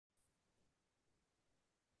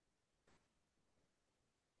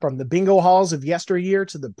From the bingo halls of yesteryear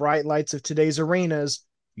to the bright lights of today's arenas,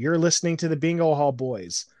 you're listening to the Bingo Hall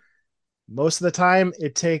Boys. Most of the time,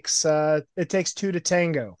 it takes two to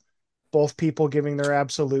tango. Both people giving their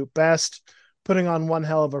absolute best, putting on one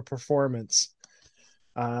hell of a performance.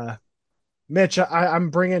 Uh, Mitch, I'm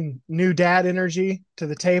bringing new dad energy to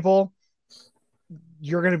the table.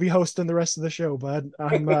 You're going to be hosting the rest of the show, bud.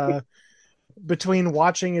 I'm between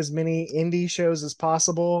watching as many indie shows as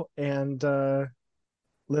possible and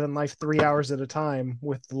living life 3 hours at a time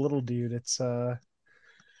with the little dude. It's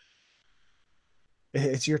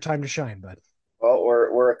your time to shine, bud. Well,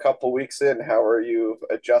 we're a couple weeks in. How are you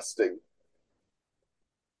adjusting?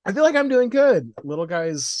 I feel like I'm doing good. Little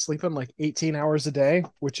guy's sleeping like 18 hours a day,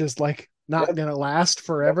 which is like not Yeah, gonna last no,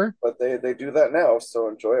 forever. but they do that now, so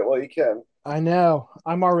enjoy it while you can. I know.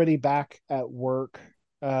 I'm already back at work,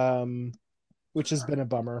 um, which has been a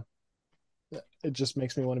bummer. It just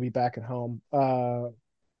makes me want to be back at home.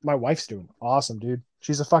 My wife's doing awesome, dude.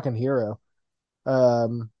 She's a fucking hero.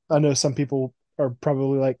 I know some people are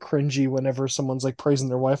probably like cringy whenever someone's like praising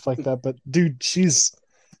their wife like that, but dude, she's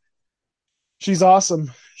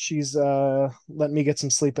awesome. She's letting me get some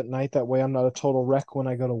sleep at night. That way I'm not a total wreck when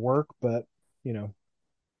I go to work. But you know,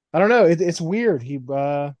 I don't know. It's weird. He's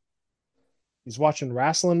watching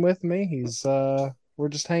wrestling with me. He's we're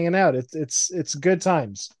just hanging out. It's good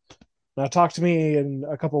times. Now talk to me in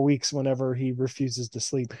a couple weeks whenever he refuses to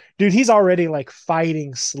sleep. Dude, he's already like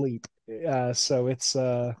fighting sleep. So it's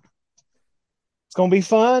gonna be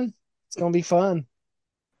fun. It's gonna be fun.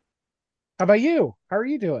 How about you? How are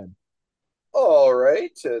you doing? All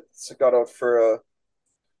right, it's got out for a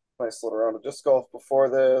nice little round of disc golf before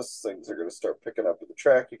this. Things are going to start picking up at the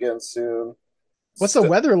track again soon. What's the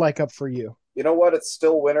St weather like up for you? You know what? It's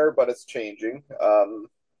still winter, but it's changing.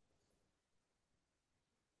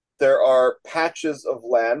 There are patches of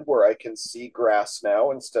land where I can see grass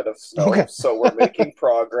now instead of snow, Okay. so we're making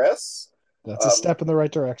progress. That's a Um, step in the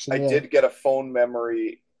right direction. I Yeah. did get a phone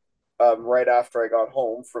memory right after I got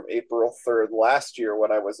home from April 3rd last year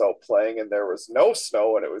when I was out playing and there was no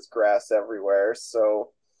snow and it was grass everywhere.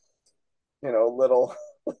 So, little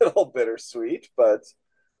little bittersweet, but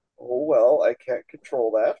oh well, I can't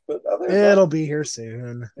control that. But other than that, It'll be here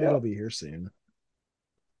soon. yeah. It'll be here soon.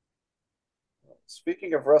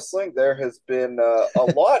 Speaking of wrestling, there has been a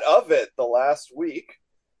lot of it the last week.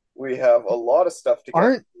 We have a lot of stuff to get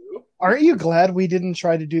Aren't through. aren't you glad we didn't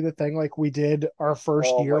try to do the thing like we did our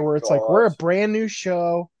first Oh year my where it's like we're god. a brand new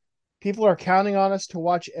show. People are counting on us to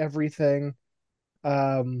watch everything.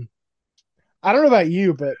 Um I don't know about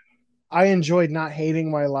you, but I enjoyed not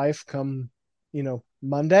hating my life come,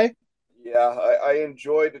 Monday. Yeah, I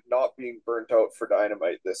enjoyed not being burnt out for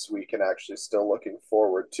Dynamite this week and actually still looking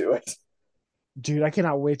forward to Dude, I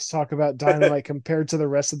cannot wait to talk about it. Dynamite compared to the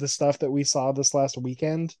rest of the stuff that we saw this last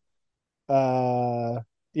weekend. Uh,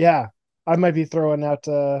 yeah, I might be throwing out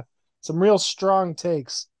some real strong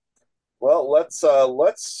takes. Well, let's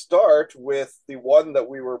start with the one that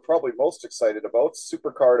we were probably most excited about,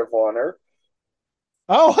 Supercard of Honor.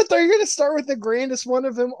 Oh, I thought you were going to start with the grandest one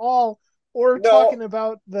of them all, or No, talking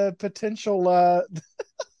about the potential.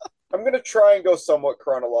 I'm gonna try and go somewhat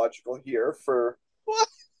chronological here for What?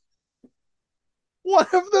 One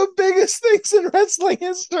of the biggest things in wrestling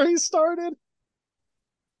history started,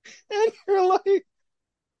 and you're like,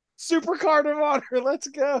 Super Card of Honor, let's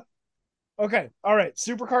go. Okay, all right,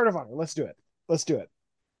 Super Card of Honor, let's do it. Let's do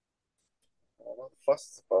I don't know what the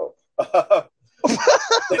fuss it's about.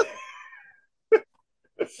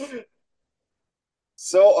 it.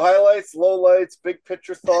 So highlights, lowlights, big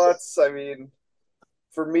picture thoughts. I mean,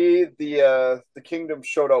 for me, the Kingdom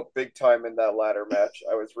showed up big time in that ladder match.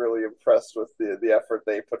 I was really impressed with the effort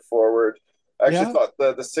they put forward. I actually Yeah, thought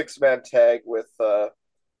the six-man tag with the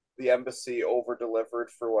Embassy over delivered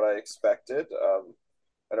for what I expected.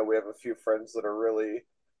 I know we have a few friends that are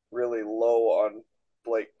really low on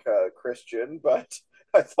Blake Christian, but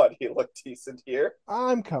I thought he looked decent here.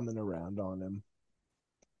 I'm coming around on him.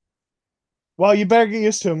 Well, you better get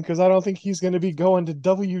used to him because I don't think he's going to be going to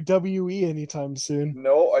WWE anytime soon.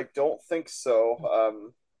 No, I don't think so.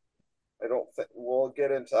 I don't think we'll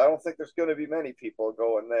get into. I don't think there's going to be many people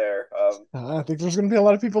going there. I think there's going to be a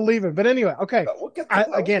lot of people leaving. But anyway, okay. But we'll get to that.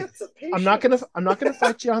 We'll Again, get to patience. I'm not gonna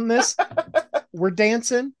fight you on this. We're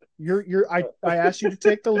dancing. I asked you to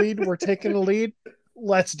take the lead. We're taking the lead.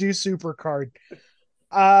 Let's do super card.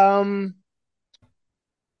 Um,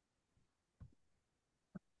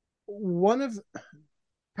 one of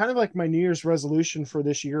kind of like my New Year's resolution for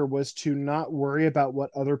this year was to not worry about what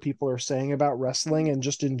other people are saying about wrestling and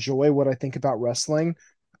just enjoy what I think about wrestling.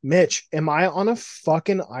 Mitch, am I on a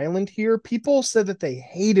fucking island here? People said that they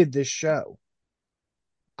hated this show.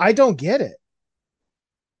 I don't get it.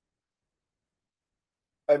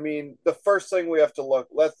 I mean, the first thing we have to look,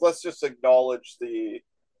 let's just acknowledge the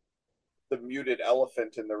muted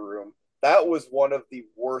elephant in the room. That was one of the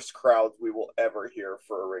worst crowds we will ever hear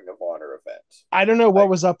for a Ring of Honor event. I don't know what Like,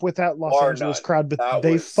 was up with that Los bar Angeles none. crowd, but That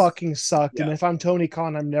they was, fucking sucked. And yeah, if I'm Tony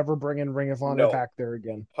Khan, I'm never bringing Ring of Honor no, back there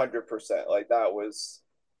again. 100%. Like, that was,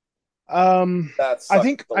 Um, that I sucked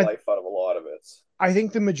think the I life out of a lot of it. I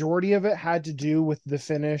think the majority of it had to do with the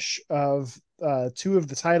finish of two of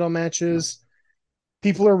the title matches.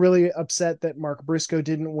 People are really upset that Mark Briscoe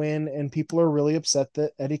didn't win, and people are really upset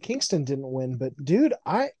that Eddie Kingston didn't win. But dude,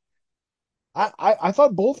 I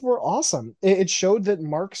thought both were awesome. It showed that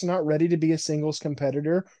Mark's not ready to be a singles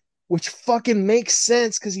competitor, which fucking makes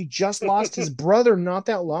sense because he just lost his brother not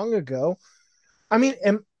that long ago. I mean,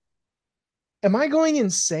 am I going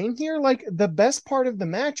insane here? Like the best part of the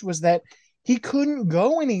match was that he couldn't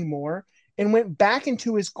go anymore and went back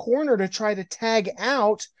into his corner to try to tag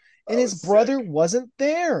out, and That his was sick. brother wasn't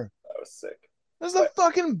there. That was sick. This is the My,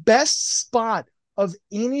 fucking best spot of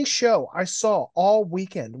any show I saw all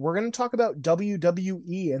weekend. We're going to talk about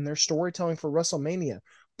WWE and their storytelling for WrestleMania.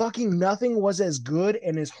 Fucking nothing was as good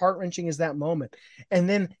and as heart wrenching as that moment. And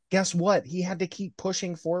then guess what? He had to keep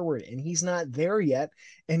pushing forward and he's not there yet.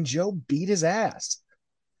 And Joe beat his ass.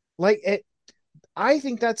 Like it, I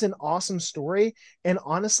think that's an awesome story. And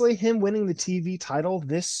honestly, him winning the TV title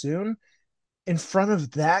this soon in front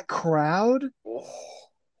of that crowd, oh,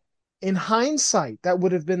 in hindsight, that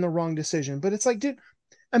would have been the wrong decision. But it's like, dude,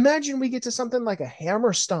 imagine we get to something like a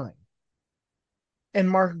Hammerstein and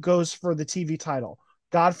Mark goes for the TV title.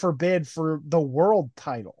 God forbid for the world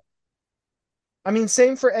title. I mean,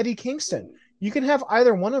 same for Eddie Kingston. mm. You can have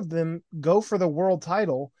either one of them go for the world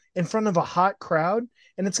title in front of a hot crowd,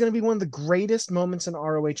 and it's going to be one of the greatest moments in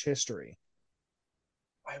ROH history.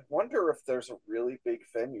 I wonder if there's a really big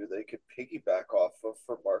venue they could piggyback off of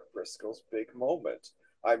for Mark Briscoe's big moment.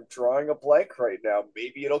 I'm drawing a blank right now.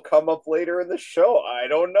 Maybe it'll come up later in the show. I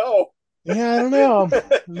don't know. Yeah, I don't know. um,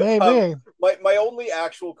 Maybe. my only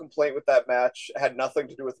actual complaint with that match had nothing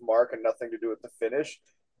to do with Mark and nothing to do with the finish.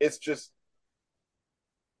 It's just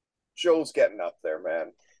Joe's getting up there,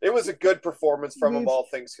 man. It was a good performance from him, We've all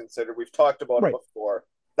things considered. We've talked about it right. before.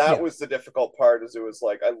 That Yeah. was the difficult part. Is it was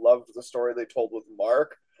like I loved the story they told with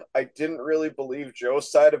Mark. I didn't really believe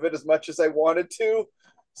Joe's side of it as much as I wanted to.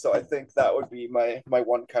 So I think that would be my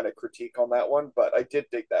one kind of critique on that one. But I did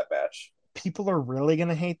dig that match. People are really going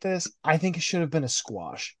to hate this. I think it should have been a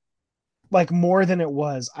squash. Like more than it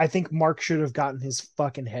was. I think Mark should have gotten his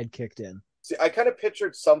fucking head kicked in. See, I kind of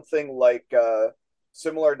pictured something like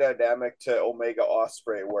similar dynamic to Omega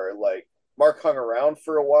Osprey, where like Mark hung around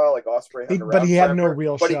for a while, like Osprey hung But around he had no forever,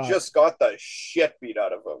 real but he shot. just got the shit beat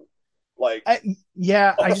out of him. Like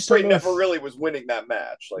Yeah, I just don't Osprey know never if really was winning that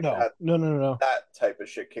match. Like no, no. that type of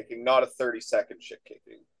shit kicking, not a 30-second shit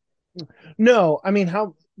kicking. No, I mean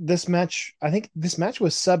how this match, I think this match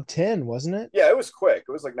was sub 10, wasn't it? Yeah, it was quick.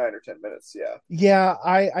 It was like 9 or 10 minutes. Yeah. Yeah,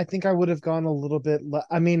 I think I would have gone a little bit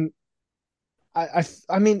I mean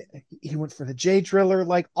I mean he went for the J driller,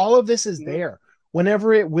 like all of this is Mm-hmm. there.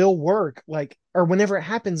 Whenever it will work, like or whenever it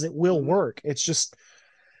happens it will Mm-hmm. work. It's just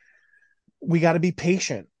we got to be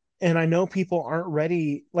patient. And I know people aren't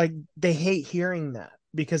ready. Like they hate hearing that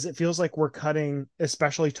because it feels like we're cutting,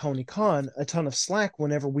 especially Tony Khan, a ton of slack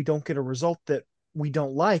whenever we don't get a result that we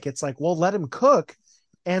don't like. It's like, well, let him cook.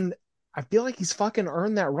 And I feel like he's fucking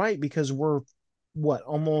earned that right because we're what,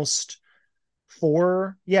 almost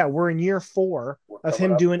four? Yeah, we're in year four We're of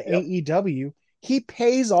coming him up. doing Yep. AEW. He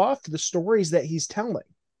pays off the stories that he's telling.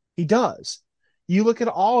 He does. You look at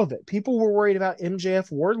all of it. People were worried about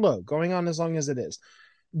MJF Wardlow going on as long as it is.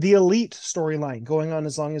 The elite storyline going on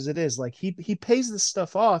as long as it is. Like he pays this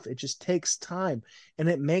stuff off. It just takes time and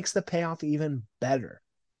it makes the payoff even better.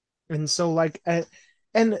 And so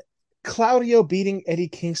and Claudio beating Eddie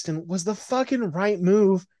Kingston was the fucking right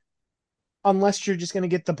move unless you're just going to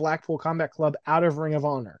get the Blackpool Combat Club out of Ring of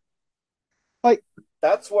Honor. Like,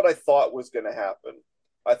 That's what I thought was going to happen.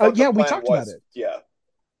 I thought the yeah, we plan talked about was, it. yeah,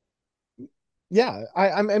 Yeah,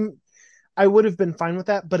 I would have been fine with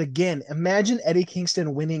that. But again, imagine Eddie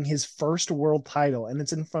Kingston winning his first world title and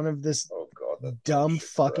it's in front of this oh god, that dumb shit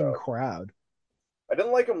fucking crowd. crowd. I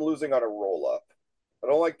didn't like him losing on a roll up. I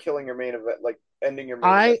don't like killing your main event, like ending your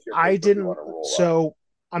main event to your pay I per view didn't on a roll up. so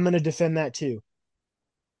I'm gonna defend that too.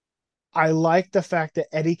 I like the fact that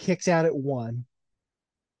Eddie kicked out at one,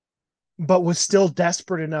 but was still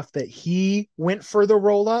desperate enough that he went for the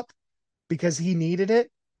roll up because he needed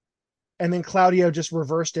it, and then Claudio just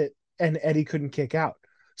reversed it and Eddie couldn't kick out.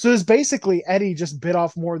 So it's basically Eddie just bit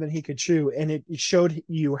off more than he could chew, and it showed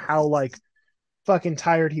you how like fucking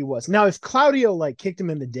tired he was. Now, if Claudio like kicked him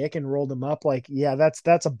in the dick and rolled him up, like, yeah,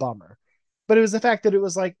 that's a bummer. But it was the fact that it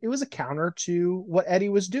was like it was a counter to what Eddie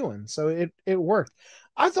was doing. So it worked.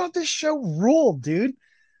 I thought this show ruled, dude.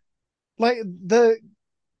 Like the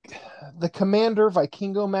Commander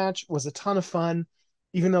Vikingo match was a ton of fun,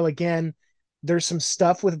 even though again, there's some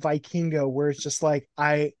stuff with Vikingo where it's just like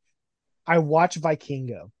I watch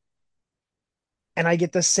Vikingo and I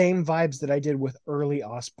get the same vibes that I did with early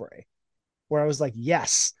Osprey, where I was like,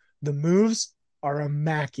 yes, the moves are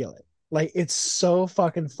immaculate. Like it's so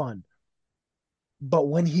fucking fun. But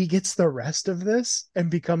when he gets the rest of this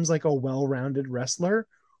and becomes like a well-rounded wrestler,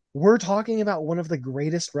 we're talking about one of the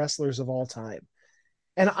greatest wrestlers of all time.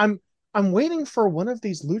 And I'm waiting for one of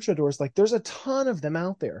these luchadors. Like there's a ton of them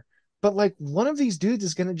out there, but like one of these dudes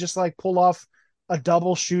is gonna just like pull off a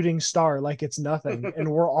double shooting star like it's nothing,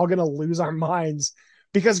 and we're all gonna lose our minds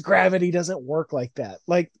because gravity doesn't work like that.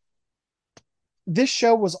 Like this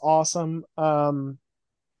show was awesome.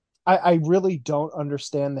 I really don't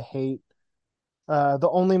understand the hate. The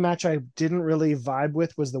only match I didn't really vibe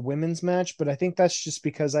with was the women's match, but I think that's just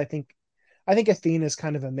because I think Athena is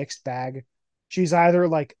kind of a mixed bag. She's either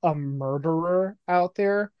like a murderer out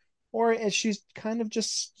there, or she's kind of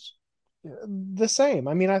just the same.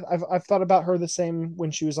 I mean, I've thought about her the same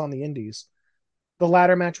when she was on the Indies. The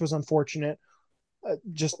latter match was unfortunate,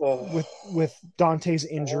 just Oh, with Dante's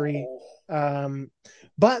injury. oh, Um,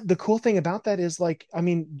 but the cool thing about that is like, I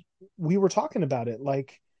mean, we were talking about it.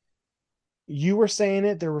 Like you were saying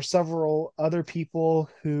it, there were several other people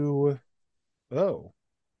who, oh,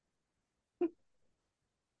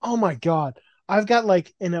 oh my God. I've got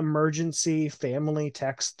like an emergency family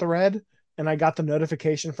text thread and I got the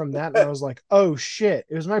notification from that and I was like, oh shit,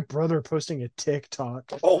 it was my brother posting a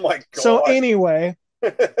TikTok. oh my So God. anyway,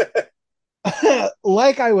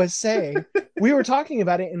 like I was saying, we were talking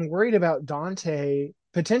about it and worried about Dante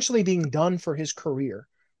potentially being done for his career,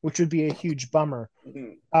 which would be a huge bummer.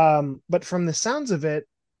 But from the sounds of it,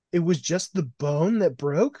 it was just the bone that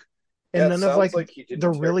broke Yeah, and it none of sounds like like he the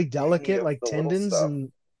didn't tear really any delicate of like the little tendons. stuff.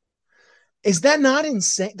 And is that not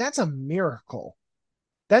insane? That's a miracle.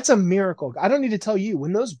 That's a miracle. I don't need to tell you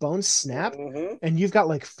when those bones snap Hmm. and you've got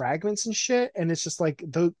like fragments and shit, and it's just like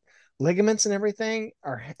the ligaments and everything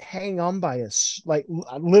are hanging on by like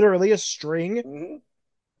literally a string,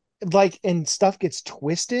 Hmm. like and stuff gets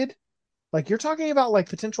twisted. Like you're talking about like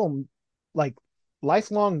potential like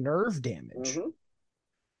lifelong nerve damage. Hmm.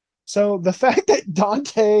 So the fact that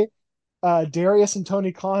Dante, Darius, and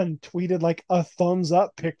Tony Khan tweeted like a thumbs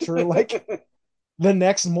up picture like the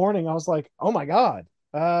next morning, I was like, oh my God.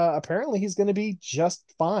 Apparently he's going to be just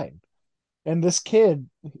fine. And this kid,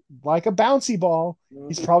 like a bouncy ball,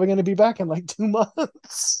 he's Hmm. probably going to be back in like 2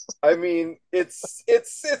 months. I mean, it's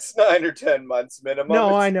 9 or 10 months minimum. No,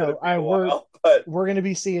 I It's gonna know. be I a while, but we're going to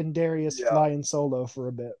be seeing Darius yeah, flying solo for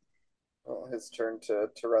a bit, well, his turn to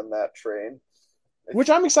run that train. I which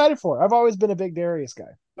th- I'm excited for. I've always been a big Darius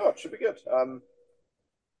guy. no, it should be good.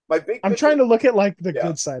 My big I'm picture, trying to look at like the yeah,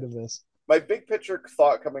 good side of this. my big picture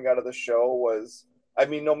thought coming out of the show was, I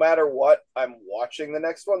mean, no matter what, I'm watching the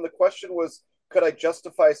next one. The question was, could I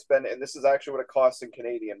justify spending? And this is actually what it costs in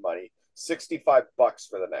Canadian money: $65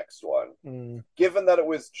 for the next one. Mm, Given that it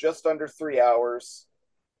was just under 3 hours,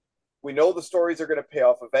 we know the stories are going to pay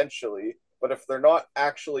off eventually, but if they're not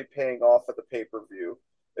actually paying off at the pay per view,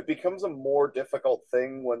 it becomes a more difficult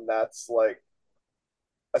thing when that's like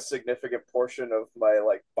a significant portion of my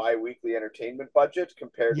like bi-weekly entertainment budget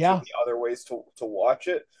compared to yeah, the other ways to watch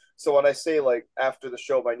it. So when I say like after the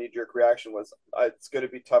show my knee-jerk reaction was it's going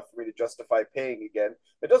to be tough for me to justify paying again,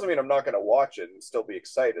 it doesn't mean I'm not going to watch it and still be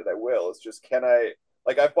excited. I will. It's just, can I,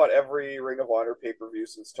 like, I've bought every Ring of Honor pay-per-view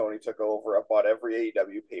since Tony took over. I've bought every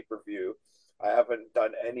AEW pay-per-view. I haven't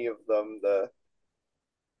done any of them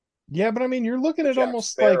yeah, but I mean, you're looking the at Jack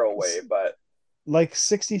almost like Sparrow way, but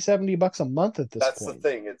 60, $70 a month at this that's the point.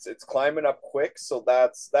 thing. It's climbing up quick. So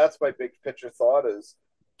that's my big picture thought is,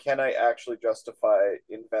 can I actually justify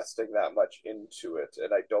investing that much into it?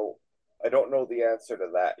 And I don't know the answer to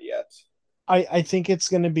that yet. I think it's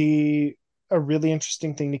going to be a really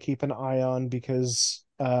interesting thing to keep an eye on because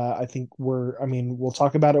I think I mean, we'll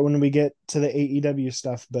talk about it when we get to the AEW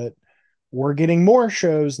stuff, but we're getting more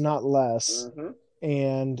shows, not less. Mm-hmm.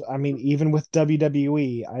 And I mean, even with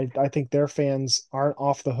WWE, I think their fans aren't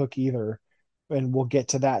off the hook either. And we'll get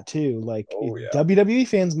to that too. Like Oh yeah. WWE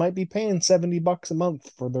fans might be paying $70 a month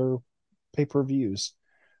for their pay-per-views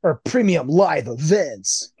or premium live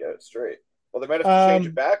events. Get it straight. Well, they might have to change it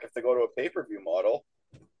Um, back if they go to a pay-per-view model.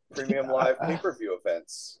 Premium live uh, pay-per-view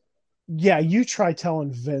events. yeah, you try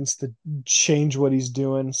telling Vince to change what he's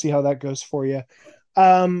doing, see how that goes for you.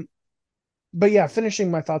 Um, but yeah,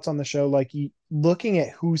 finishing my thoughts on the show, like looking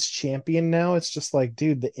at who's champion now, it's just like,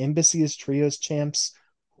 dude, the Embassy is trios champs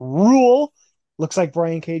rule. Looks like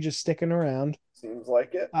Brian Cage is sticking around. Seems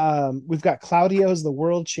like it. We've got Claudio as the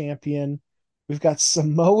world champion. We've got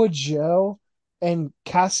Samoa Joe and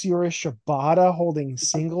Katsuyori Shibata holding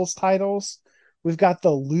singles titles. We've got the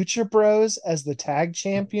Lucha Bros as the tag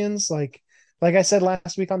champions. Like I said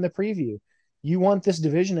last week on the preview, you want this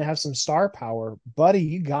division to have some star power, buddy.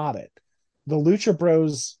 You got it. The Lucha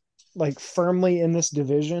Bros, like firmly in this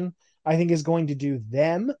division, I think is going to do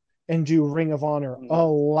them and do Ring of Honor a Mm,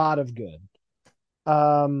 lot of good.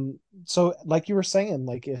 So like you were saying,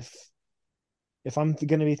 like if I'm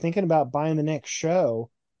going to be thinking about buying the next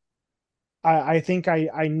show, I think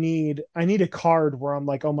I need a card where I'm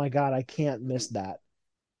like, oh my god, I can't mhm. miss that.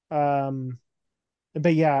 Um,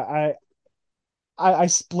 but yeah, I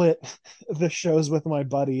split the shows with my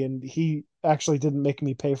buddy, and he actually didn't make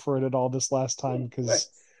me pay for it at all this last time because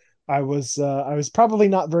Nice. I was probably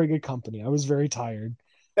not very good company. I was very tired.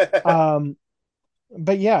 Um,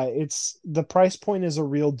 but yeah, it's the price point is a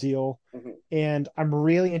real deal. Mhm. And I'm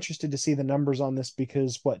really interested to see the numbers on this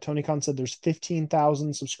because what Tony Khan said there's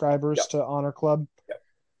 15,000 subscribers Yep. to Honor Club. Yep.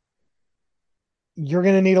 You're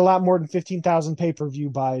going to need a lot more than 15,000 pay-per-view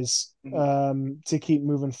buys Mhm. to keep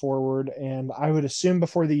moving forward. And I would assume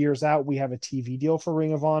before the year's out, we have a TV deal for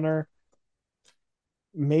Ring of Honor.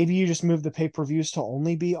 Maybe you just move the pay-per-views to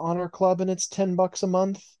only be Honor Club and it's $10 a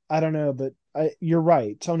month. I don't know, but you're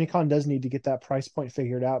right. Tony Khan does need to get that price point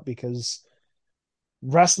figured out because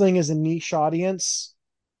wrestling is a niche audience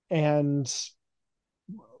and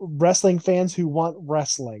wrestling fans who want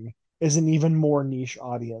wrestling is an even more niche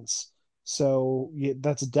audience. So yeah,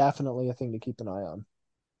 that's definitely a thing to keep an eye on.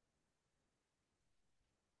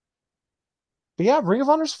 But yeah, Ring of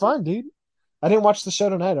Honor's fun, dude. I didn't watch the show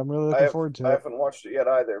tonight. I'm really looking forward I to it. haven't watched it yet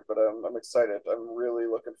either, but I'm excited. I'm really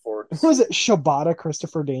looking forward to What was see. it? Shibata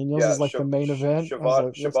Christopher Daniels Yeah, is like the main event. I was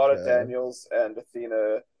like, let's Shibata go. Daniels and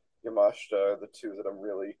Athena Yamashita are the two that I'm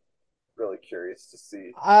really curious to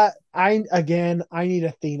see. I again, I need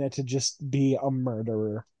Athena to just be a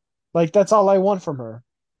murderer. Like that's all I want from her.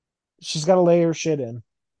 She's got to lay her shit in.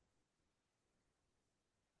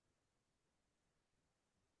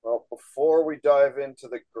 Well, before we dive into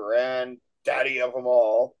the granddaddy of them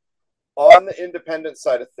all, on the independent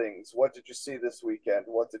side of things, what did you see this weekend?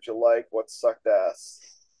 What did you like? What sucked ass?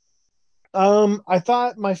 I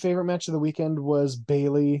thought my favorite match of the weekend was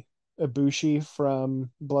Bailey Ibushi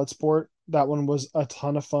from Bloodsport. That one was a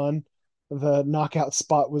ton of fun. The knockout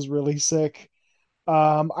spot was really sick.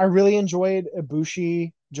 I really enjoyed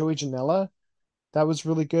Ibushi Joey Janela. That was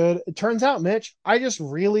really good. It turns out, Mitch, I just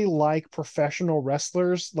really like professional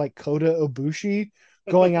wrestlers like Kota Ibushi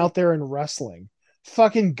going out there and wrestling.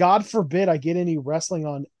 Fucking God forbid I get any wrestling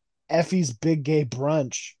on Effie's Big Gay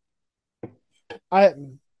Brunch. I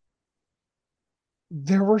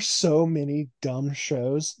There were so many dumb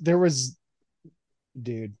shows.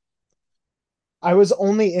 Dude, I was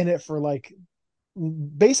only in it for like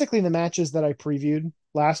basically the matches that I previewed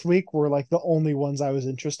last week were like the only ones I was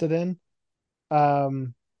interested in.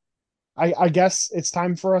 Um, I guess it's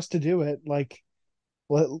time for us to do it. Like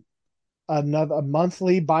let, another a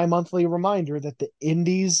monthly, bi-monthly reminder that the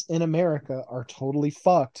indies in America are totally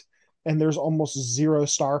fucked, and there's almost zero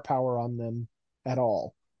star power on them at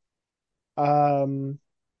all. Um,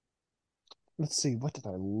 let's see, what did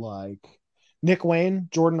I like? Nick Wayne,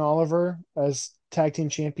 Jordan Oliver as tag team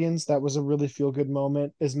champions. That was a really feel good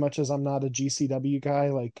moment. As much as I'm not a GCW guy,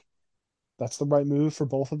 like that's the right move for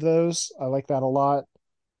both of those. I like that a lot.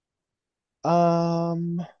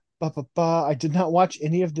 Um, I did not watch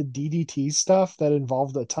any of the DDT stuff that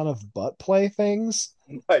involved a ton of butt play things.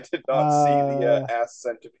 I did not see the Uh, ass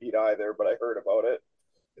centipede either, but I heard about it.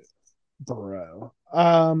 bro.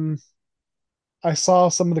 I saw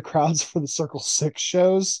some of the crowds for the Circle Six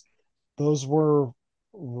shows. Those were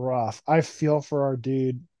rough. I feel for our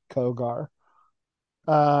dude Kogar.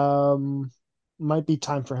 Um, might be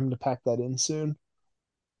time for him to pack that in soon.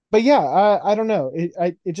 But yeah, I don't know.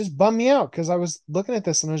 It just bummed me out because I was looking at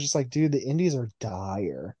this and I was just like, dude, the indies are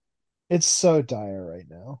dire. It's so dire right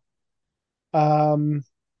now. Um,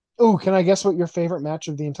 oh, can I guess what your favorite match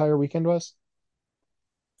of the entire weekend was?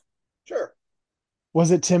 Sure.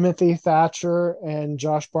 Was it Timothy Thatcher and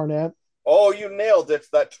Josh Barnett? Oh, you nailed it.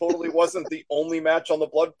 That totally wasn't the only match on the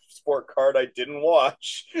Bloodsport card I didn't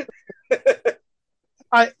watch.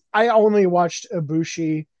 I only watched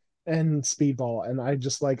Ibushi and Speedball, and I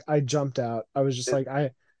just like I jumped out. I was just It, like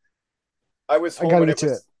I was I got home to and get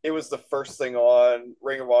to it. it was the first thing on.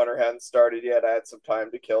 Ring of Honor hadn't started yet. I had some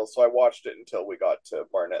time to kill, so I watched it until we got to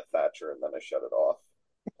Barnett Thatcher, and then I shut it off.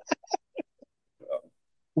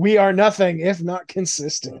 We are nothing if not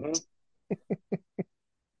Hmm. consistent.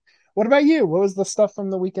 What about you? What was the stuff from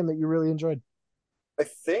the weekend that you really enjoyed? I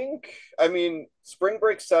think, I mean, Spring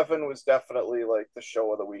Break 7 was definitely like the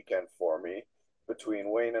show of the weekend for me between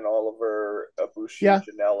Wayne and Oliver, Ibushi and Yeah,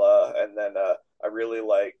 Janela, and then I really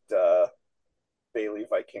liked Bailey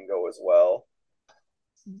Vikingo as well.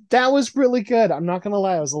 that was really good. I'm not gonna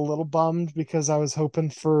lie, I was a little bummed because I was hoping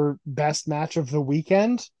for best match of the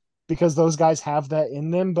weekend because those guys have that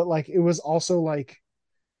in them, but like it was also like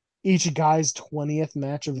each guy's 20th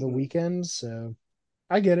match of the Mm-hmm. weekend, so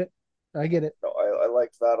I get it. I get it. No, I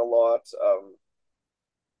liked that a lot.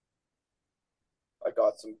 I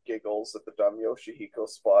got some giggles at the dumb Yoshihiko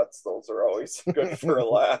spots. Those are always good for a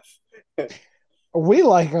laugh. We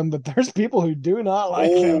like them, but there's people who do not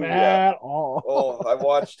like them Oh yeah. at Oh, all, I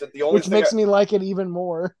watched it. which makes me like it even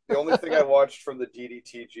more. The only thing I watched from the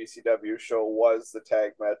DDT GCW show was the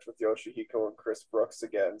tag match with Yoshihiko and Chris Brooks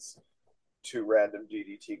against two random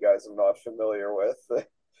DDT guys I'm not familiar with.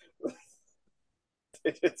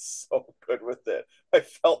 They did so good with it. I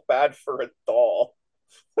felt bad for a doll.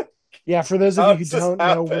 Yeah, for those of How you who does this don't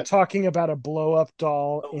know, we're happen? talking about a blow up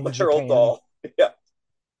doll A in literal Japan. doll. Yeah.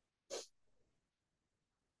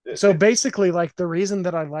 So basically, like the reason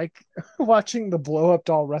that I like watching the blow up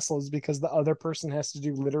doll wrestle is because the other person has to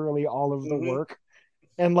do literally all of the Mm-hmm. work.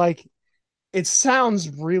 And like it sounds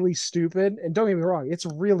really stupid. And don't get me wrong, it's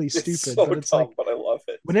really It's stupid, so but it's like dumb, but I love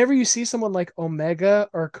it. whenever you see someone like Omega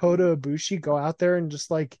or Mm-hmm. Kota Ibushi go out there and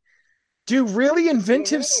just like do really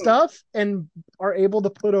inventive Mm-hmm. stuff and are able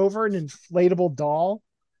to put over an inflatable doll,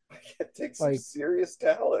 It takes some like serious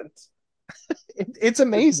talent. it's It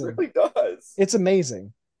amazing. really does. It's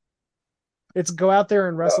amazing. It's go out there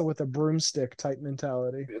and Yeah. wrestle with a broomstick type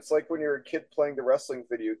mentality. It's like when you're a kid playing the wrestling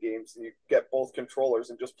video games and you get both controllers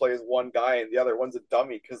and just play as one guy and the other one's a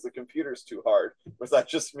dummy because the computer's too hard. Was that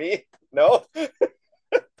just me? No?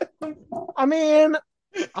 I mean,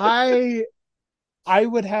 I I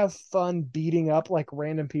would have fun beating up like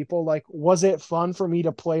random people. Like, was it fun for me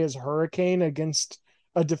to play as Hurricane against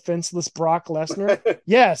a defenseless Brock Lesnar?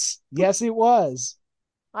 Yes, yes, it was.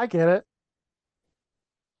 I get it.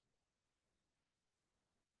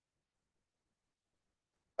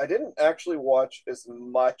 I didn't actually watch as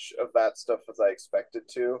much of that stuff as I expected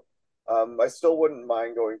to. I still wouldn't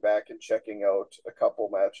mind going back and checking out a couple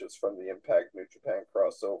matches from the Impact New Japan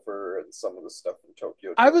crossover and some of the stuff from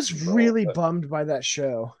Tokyo I Joshi was Pro, really but bummed by that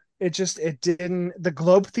show. It didn't. The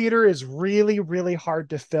Globe Theater is really really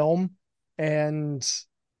hard to film, and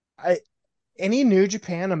I any New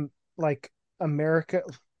Japan like America.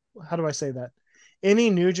 How do I say that? Any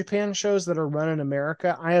New Japan shows that are run in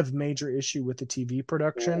America, I have major issue with the TV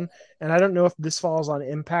ooh, production, and I don't know if this falls on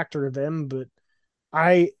Impact or them, but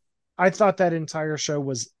I I thought that entire show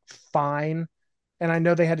was fine, and I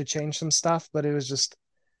know they had to change some stuff, but it was just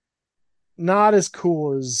not as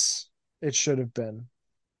cool as it should have been.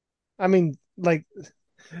 I mean, like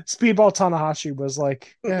Speedball Tanahashi was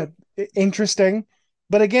like interesting,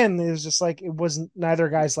 but again, it was just like it wasn't neither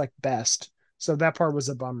guy's like best. So that part was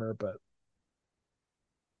a bummer, but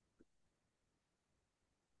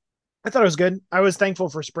I thought it was good. I was thankful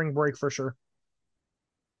for spring break for sure.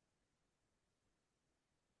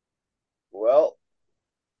 well,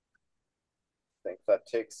 I think that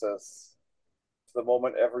takes us to the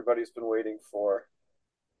moment everybody's been waiting for.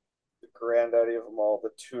 The granddaddy of them all, the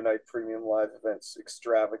two-night premium live events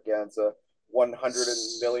extravaganza, 100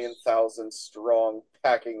 million strong,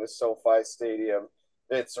 packing the SoFi Stadium.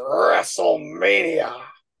 It's WrestleMania.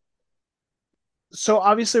 So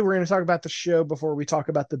obviously we're going to talk about the show before we talk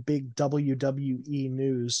about the big WWE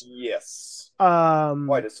news. Yes.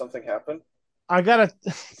 Why Um did something happen? I got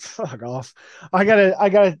to fuck off. I got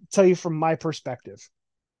to tell you from my perspective.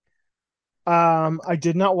 I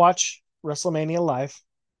did not watch WrestleMania live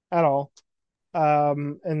at all.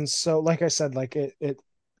 And so like I said, like it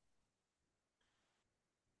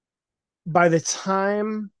by the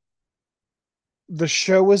time the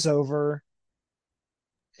show was over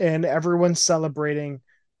and everyone's celebrating,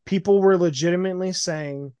 people were legitimately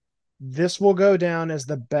saying this will go down as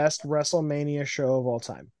the best WrestleMania show of all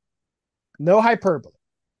time. No hyperbole.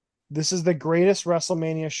 This is the greatest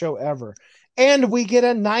WrestleMania show ever. And we get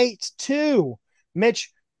a night too.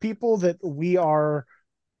 Mitch, people that we are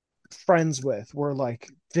friends with were like,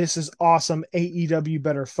 this is awesome. AEW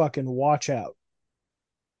better fucking watch out.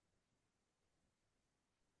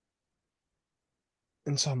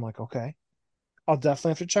 And so I'm like, okay, I'll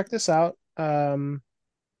definitely have to check this out.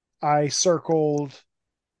 I circled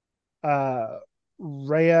uh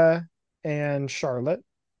Rhea and Charlotte.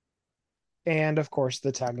 and of course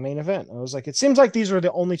the tag main event. I was like, it seems like these are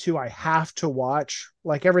the only two I have to watch.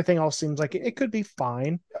 Like everything else seems like it could be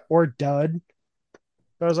fine or dud.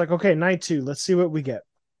 But I was like, okay, night two, let's see what we get.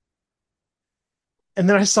 And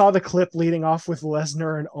then I saw the clip leading off with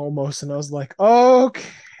Lesnar and Omos, and I was like,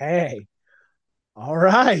 okay, all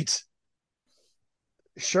right,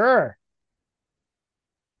 sure.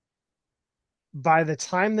 By the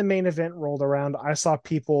time the main event rolled around, I saw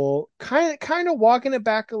people kind of walking it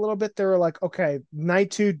back a little bit. They were like, okay,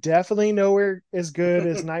 night two definitely nowhere as good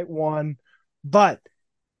as night one. But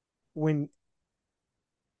when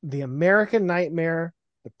the American Nightmare,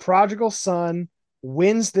 the prodigal son,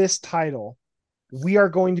 wins this title, we are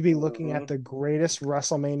going to be looking Mm-hmm. at the greatest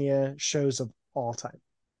WrestleMania shows of all time.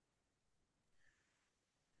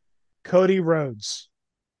 Cody Rhodes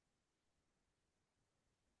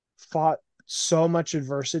fought so much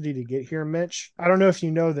adversity to get here, Mitch. I don't know if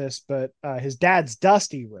you know this, but his dad's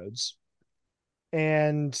Dusty Rhodes.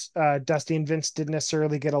 And Dusty and Vince didn't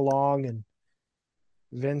necessarily get along, and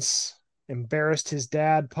Vince embarrassed his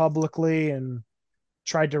dad publicly and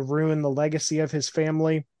tried to ruin the legacy of his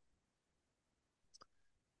family.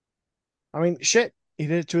 I mean, shit, he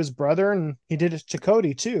did it to his brother, and he did it to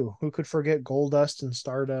Cody too. Who could forget Goldust and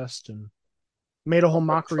Stardust, and made a whole I'm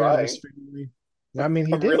mockery out of his trying. family. I mean,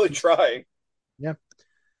 he I'm did. really trying. Yeah.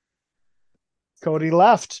 Cody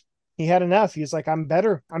left. He had enough. He's like, I'm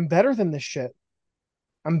better. I'm better than this shit.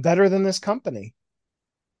 I'm better than this company.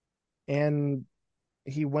 And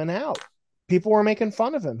he went out. People were making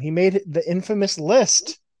fun of him. He made the infamous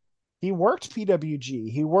list. He worked PWG.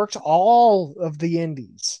 He worked all of the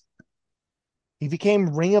indies. He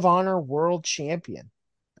became Ring of Honor World Champion.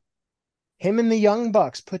 Him and the Young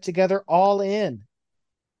Bucks put together All In.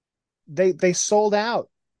 They sold out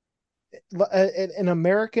an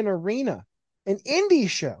American arena, an indie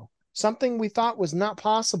show, something we thought was not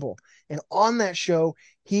possible. And on that show,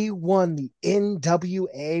 he won the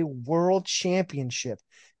NWA World Championship,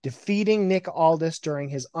 defeating Nick Aldis during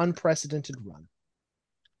his unprecedented run.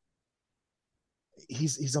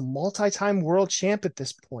 He's a multi-time world champ at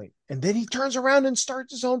this point. And then he turns around and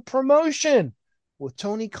starts his own promotion with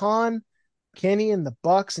Tony Khan, Kenny and the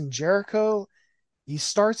Bucks and Jericho. He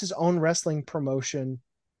starts his own wrestling promotion,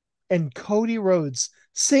 and Cody Rhodes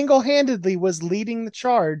single-handedly was leading the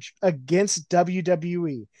charge against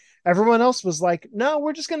WWE. Everyone else was like, "No,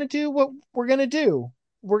 we're just going to do what we're going to do.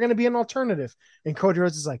 We're going to be an alternative." And Cody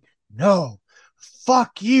Rhodes is like, "No.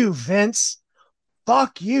 Fuck you, Vince.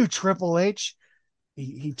 Fuck you, Triple H."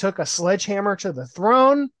 He took a sledgehammer to the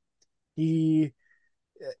throne. He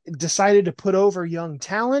decided to put over young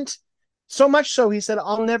talent. So much so, he said,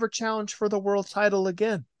 "I'll never challenge for the world title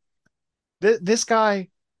again." This guy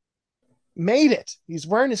made it. He's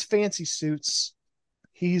wearing his fancy suits.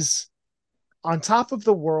 He's on top of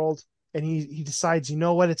the world, and he decides, you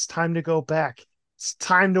know what? It's time to go back. It's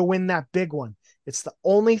time to win that big one. It's the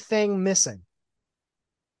only thing missing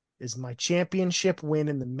is my championship win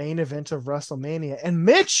in the main event of WrestleMania. And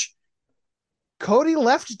Mitch, Cody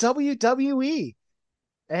left WWE,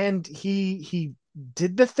 and he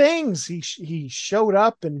did the things. He showed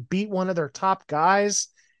up and beat one of their top guys.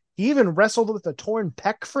 He even wrestled with a torn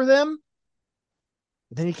pec for them.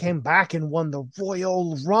 Then he came back and won the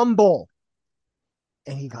Royal Rumble.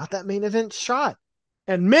 And he got that main event shot.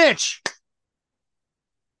 And Mitch,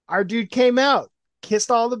 our dude came out,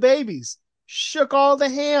 kissed all the babies, shook all the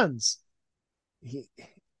hands. He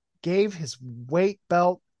gave his weight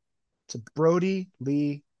belt to Brody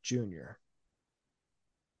Lee Jr.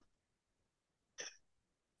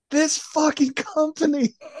 This fucking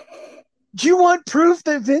company. Do you want proof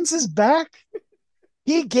that Vince is back?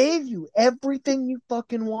 He gave you everything you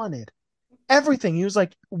fucking wanted. Everything. He was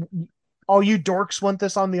like, "All you dorks want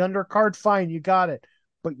this on the undercard? Fine, you got it.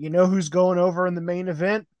 But you know who's going over in the main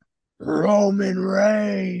event? Roman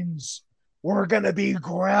Reigns. We're going to be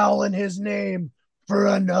growling his name for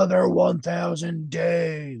another 1,000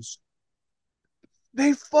 days."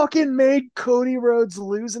 They fucking made Cody Rhodes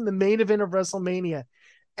lose in the main event of WrestleMania.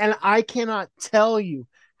 And I cannot tell you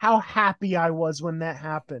how happy I was when that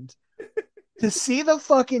happened. To see the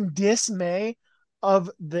fucking dismay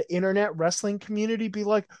of the internet wrestling community be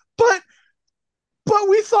like, but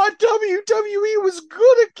we thought WWE was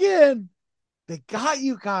good again. They got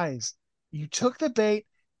you guys. You took the bait,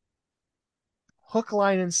 hook,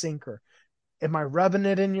 line, and sinker. Am I rubbing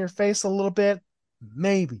it in your face a little bit?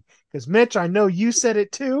 Maybe. Because Mitch, I know you said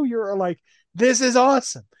it too. You're like, this is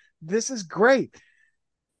awesome. This is great.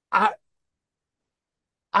 I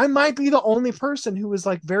I might be the only person who was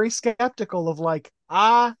like very skeptical of like,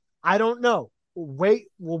 I don't know. We'll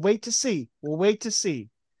wait to see. We'll wait to see.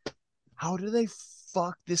 How do they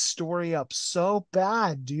fuck this story up so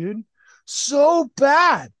bad, dude. So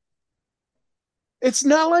bad. It's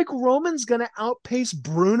not like Roman's going to outpace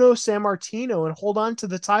Bruno Sammartino and hold on to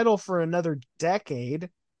the title for another decade.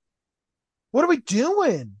 What are we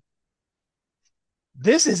doing?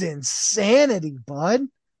 This is insanity, bud.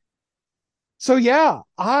 So yeah,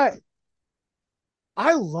 I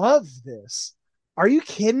love this. Are you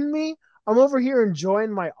kidding me? I'm over here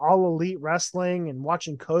enjoying my all elite wrestling and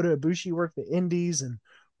watching Kota Ibushi work the indies and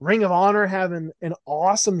Ring of Honor having an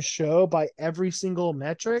awesome show by every single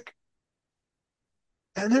metric.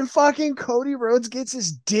 And then fucking Cody Rhodes gets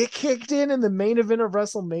his dick kicked in the main event of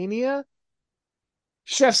WrestleMania.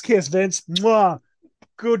 Chef's kiss, Vince. Mwah.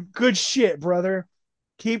 Good shit, brother.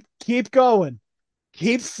 Keep going.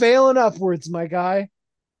 Keep failing upwards, my guy.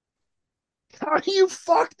 How do you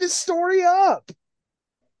fuck this story up?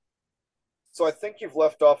 So I think you've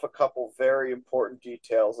left off a couple very important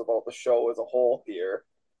details about the show as a whole here.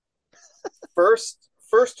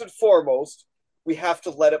 First and foremost, we have to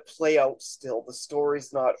let it play out still. The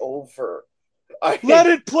story's not over. I Let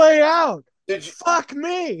it play out. did you Fuck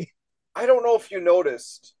me. I don't know if you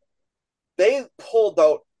noticed. They pulled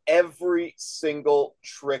out every single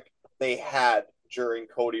trick they had during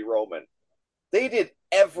Cody Roman. They did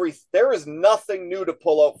everything. There is nothing new to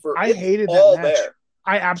pull out for I it's hated that all match. there.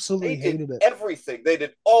 I They absolutely did hated it. everything. They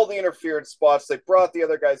did all the interference spots. They brought the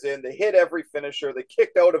other guys in. They hit every finisher. They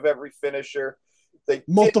kicked out of every finisher. They did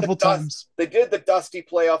the Multiple dust. times. They did the dusty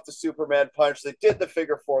play off the Superman punch. They did the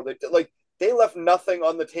figure four. They left nothing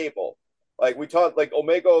on the table. Like we talked, like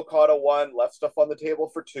Omega Okada won, left stuff on the table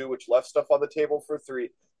for two, which left stuff on the table for three.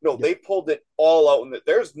 No, Yep. they pulled it all out, and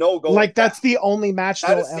there's no going Like back. that's the only match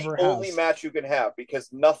That they'll is the ever have. only match you can have because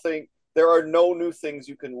nothing. There are no new things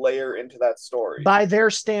you can layer into that story. By their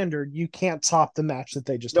standard, you can't top the match that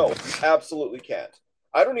they just No, had. absolutely can't.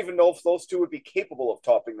 I don't even know if those two would be capable of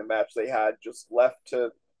topping the match they had just left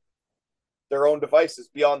to their own devices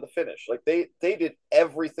beyond the finish. Like they did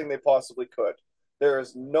everything they possibly could. There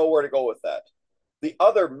is nowhere to go with that. The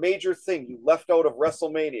other major thing you left out of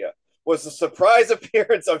WrestleMania was the surprise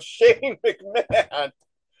appearance of Shane McMahon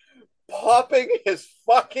popping his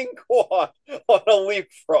fucking quad on a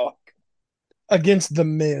leapfrog Against the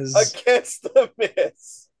Miz. against the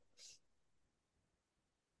Miz.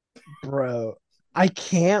 Bro. I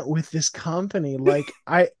can't with this company. Like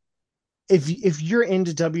I if you're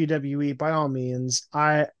into WWE, by all means,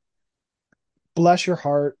 I bless your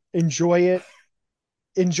heart. Enjoy it.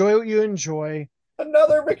 Enjoy what you enjoy.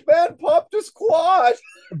 Another McMahon popped his quad.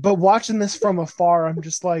 But watching this from afar, I'm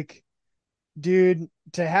just like, dude,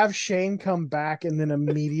 to have Shane come back and then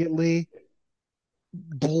immediately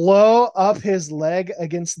blow up his leg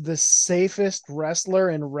against the safest wrestler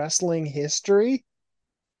in wrestling history.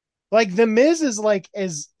 Like the Miz is like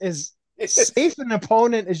as It's safe an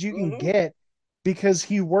opponent as you can mm-hmm. get because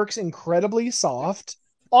he works incredibly soft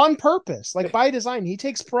on purpose, like by design. He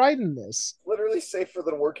takes pride in this. Literally safer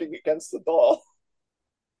than working against the doll.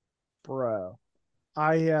 Bro.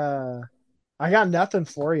 I got nothing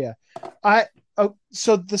for you. I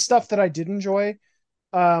so the stuff that I did enjoy,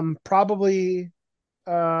 probably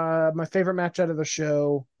my favorite match out of the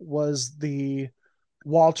show was the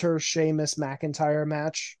Walter Sheamus McIntyre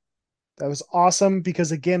match. That was awesome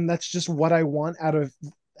because again, that's just what I want out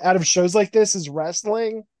of shows like this is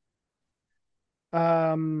wrestling.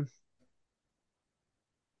 Um,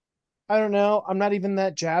 I don't know. I'm not even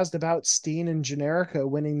that jazzed about Steen and Generica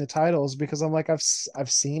winning the titles because I'm like I've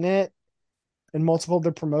seen it in multiple of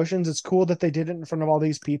their promotions. It's cool that they did it in front of all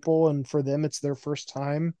these people, and for them, it's their first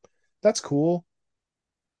time. That's cool.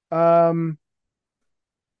 Um,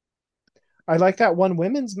 I like that one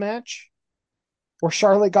women's match where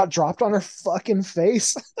Charlotte got dropped on her fucking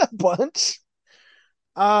face a bunch.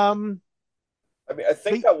 Um, I mean, I but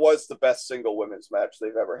think that was the best single women's match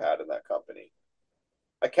they've ever had in that company.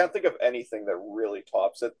 I can't think of anything that really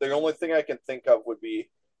tops it. The only thing I can think of would be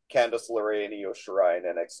Candice LeRae and Io Shirai in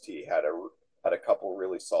NXT had a couple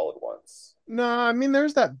really solid ones. no, I mean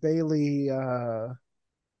there's that Bailey Don't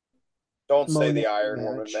say Monet the Iron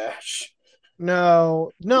Woman match. match.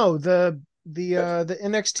 No, the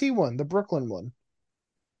NXT one, the Brooklyn one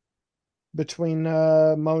between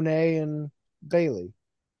Monet and Bailey.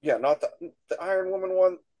 Yeah, not the Iron Woman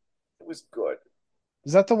one. It was good.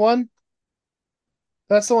 Is that the one?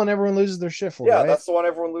 That's the one everyone loses their shit for, Yeah, right? that's the one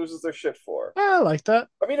everyone loses their shit for. I like that.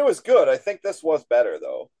 I mean, it was good. I think this was better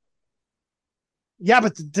though. Yeah,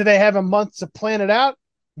 but did they have a month to plan it out?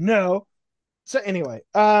 No. So anyway,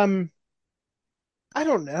 I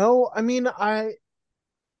don't know. I mean, I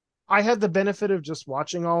had the benefit of just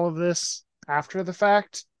watching all of this after the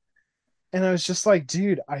fact. And I was just like,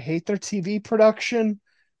 dude, I hate their TV production.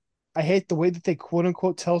 I hate the way that they quote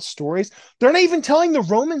unquote tell stories. They're not even telling the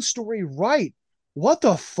Roman story right. What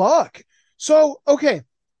the fuck? So, okay.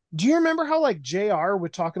 Do you remember how like JR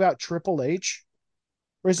would talk about Triple H?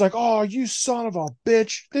 Where he's like, oh, you son of a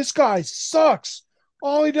bitch. This guy sucks.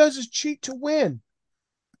 All he does is cheat to win.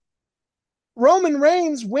 Roman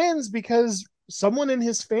Reigns wins because someone in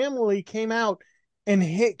his family came out and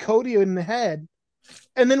hit Cody in the head.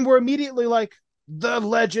 And then we're immediately like, the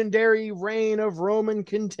legendary reign of Roman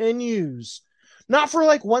continues. Not for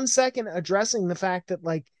like 1 second addressing the fact that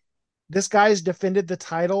like this guy's defended the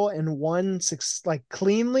title and won six like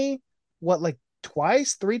cleanly, what, like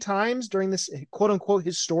twice, 3 times during this quote unquote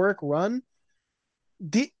historic run.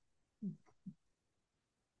 The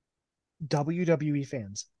WWE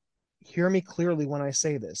fans, hear me clearly when I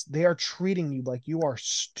say this. They are treating you like you are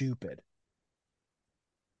stupid.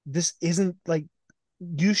 This isn't like,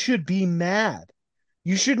 you should be mad.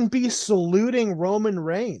 You shouldn't be saluting Roman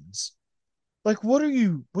Reigns. Like, what are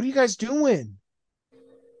you guys doing?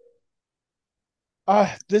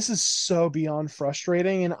 This is so beyond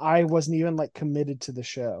frustrating, and I wasn't even like committed to the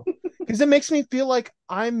show because it makes me feel like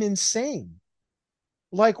I'm insane.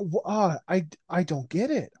 Like, I don't get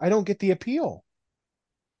it. I don't get the appeal.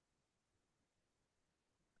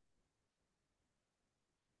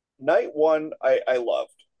 Night one, I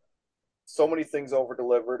loved. So many things over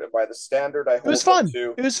delivered, and by the standard I It was hold them fun.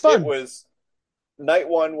 to, It was it fun. was night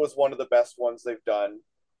one was one of the best ones they've done.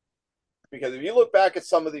 Because if you look back at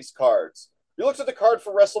some of these cards, you looked at the card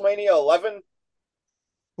for WrestleMania 11.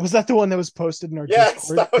 Was that the one that was posted in our Yes,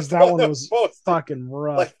 Discord? that was Because the that one one that was was posted. fucking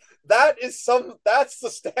rough. Like that's the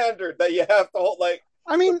standard that you have to hold. Like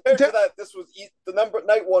I mean, compared to that, this was the number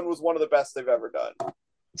night one was one of the best they've ever done.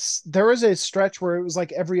 there was a stretch where it was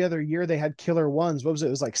like every other year they had killer ones. What was it?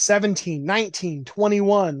 It was like 17, 19,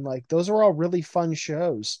 21. Like those are all really fun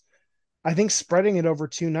shows. I think spreading it over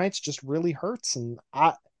 2 nights just really hurts. And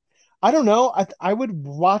I don't know. I would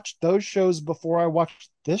watch those shows before I watch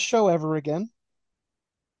this show ever again.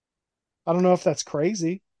 I don't know if that's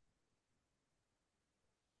crazy.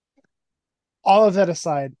 All of that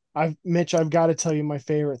aside, I've got to tell you my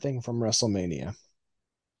favorite thing from WrestleMania.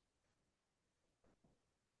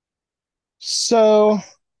 So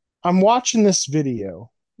I'm watching this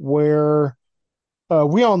video where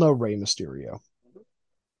we all know Rey Mysterio.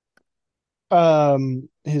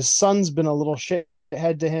 His son's been a little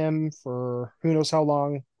shithead to him for who knows how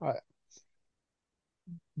long,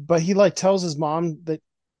 but he like tells his mom that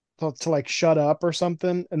to like shut up or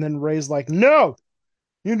something, and then Ray's like, "No,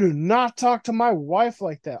 you do not talk to my wife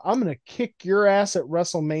like that. I'm gonna kick your ass at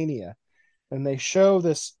WrestleMania." And they show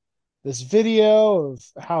this video of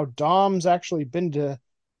how Dom's actually been to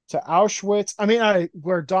Auschwitz. I mean,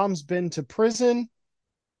 where Dom's been to prison.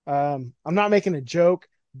 I'm not making a joke.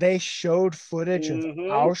 They showed footage of Mm-hmm.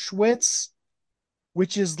 Auschwitz,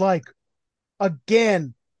 which is like,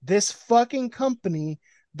 again, this fucking company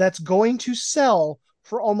that's going to sell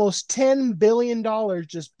for almost $10 billion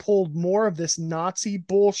just pulled more of this Nazi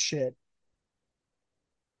bullshit.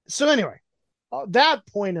 So, anyway, that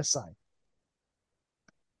point aside,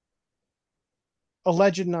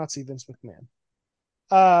 alleged Nazi Vince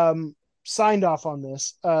McMahon signed off on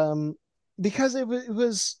this because it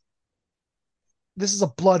was this is a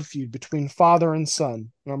blood feud between father and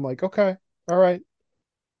son. And I'm like, okay, all right,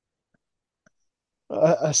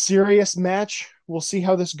 a serious match. We'll see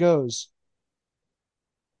how this goes.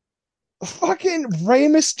 Fucking Rey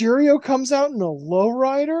Mysterio comes out in a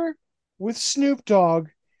lowrider with Snoop Dogg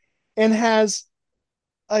and has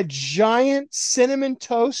a giant cinnamon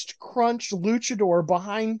toast crunch luchador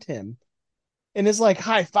behind him and is like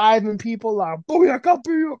high fiving people like booyaka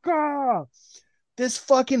booyaka. This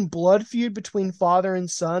fucking blood feud between father and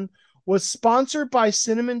son was sponsored by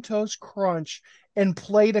Cinnamon Toast Crunch and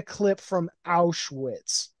played a clip from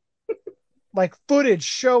Auschwitz, like footage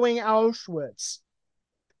showing Auschwitz.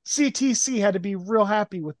 CTC had to be real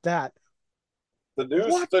happy with that. What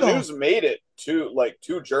The the news made it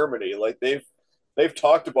to Germany. Like they've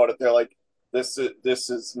talked about it. They're like this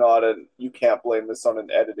is not a you can't blame this on an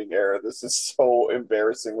editing error. This is so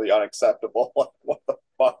embarrassingly unacceptable. Like what the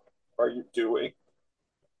fuck are you doing?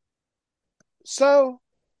 So,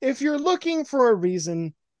 if you're looking for a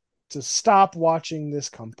reason to stop watching this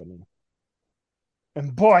company,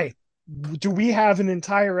 and boy, do we have an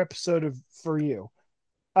entire episode of for you.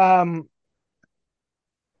 Um,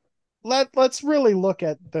 let's really look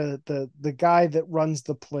at the guy that runs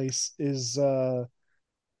the place is an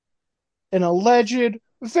alleged,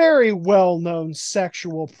 very well known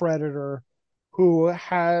sexual predator who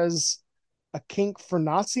has a kink for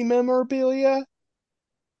Nazi memorabilia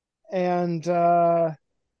and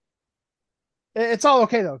it's all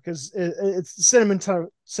okay though because it's cinnamon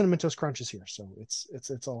toast crunch is here, so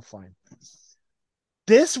it's all fine.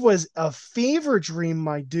 This was a fever dream,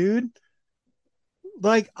 my dude.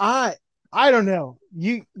 Like I don't know.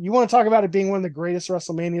 You want to talk about it being one of the greatest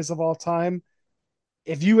WrestleManias of all time?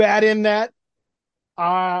 If you add in that,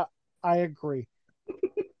 uh I agree.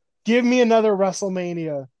 Give me another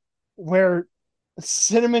WrestleMania where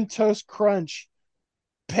Cinnamon Toast Crunch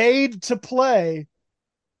paid to play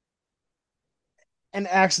and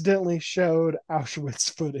accidentally showed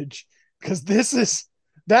Auschwitz footage because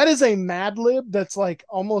that is a Mad Lib that's like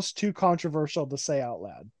almost too controversial to say out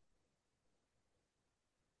loud.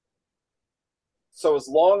 So as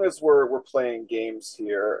long as we're playing games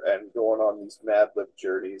here and going on these Mad Lib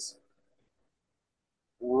journeys,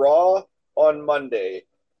 Raw on Monday,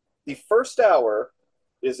 the first hour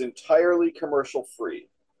is entirely commercial free.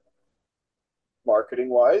 Marketing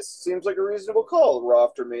wise, seems like a reasonable call. Raw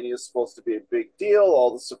after Mania is supposed to be a big deal,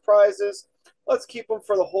 all the surprises. Let's keep them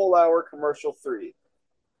for the whole hour commercial free.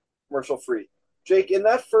 Commercial free. Jake, in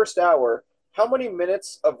that first hour, how many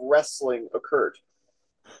minutes of wrestling occurred?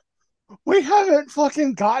 We haven't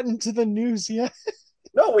fucking gotten to the news yet.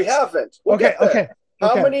 No, we haven't. We'll Okay, get there. okay,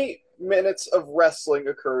 How okay. many minutes of wrestling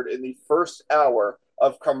occurred in the first hour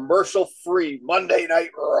of commercial free Monday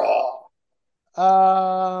Night Raw?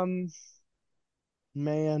 Um,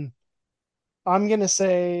 man, I'm gonna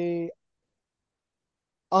say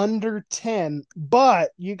under 10,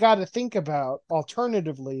 but you got to think about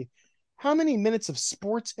alternatively, how many minutes of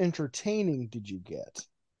sports entertaining did you get?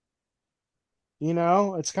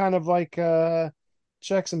 It's kind of like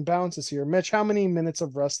checks and balances here. Mitch, how many minutes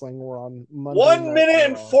of wrestling were on Monday One Night minute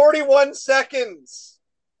and Raw? 41 seconds.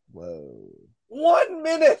 Whoa, 1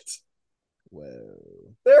 minute.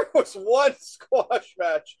 whoa. There was one squash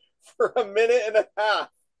match for a minute and a half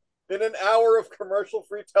in an hour of commercial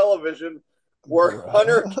free television where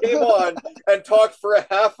Hunter came Bruh. on and talked for a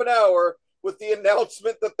half an hour with the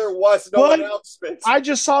announcement that there was no What? announcement. I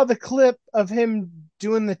just saw the clip of him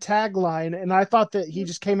doing the tagline, and I thought that he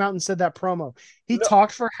just came out and said that promo. He No,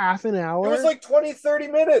 talked for half an it was hour. like 20, 30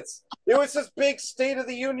 minutes. It was his big State of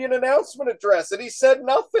the Union announcement address, and he said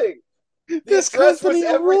nothing. The This address was company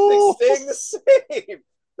everything staying the rules. same.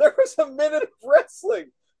 There was a minute of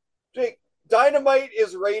wrestling. Jake, Dynamite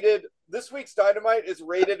is rated, this week's Dynamite is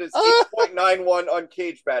rated as 8.91 on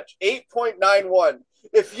Cage Match. 8.91.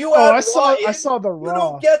 If you Oh, add I Raw saw I in, saw the you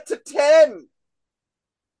don't Raw. get to 10.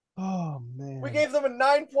 Oh We man. gave them a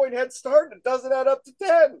 9 point head start. It doesn't add up to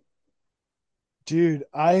 10. Dude,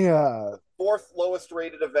 I Fourth lowest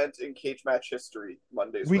rated event in Cage Match history,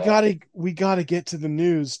 Monday's we Raw. gotta get to the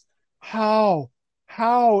news. How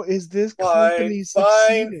how is this Fine, company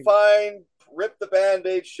fine, succeeding? fine. Rip the band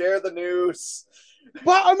aid, share the news.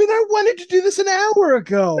 Well, I mean, I wanted to do this an hour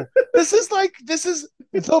ago. This is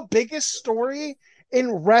the biggest story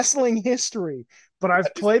in wrestling history. But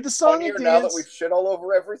I've It's played the song and funnier now that we've dance shit all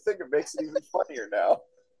over everything. It makes it even funnier now.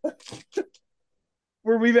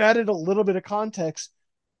 where we've added a little bit of context.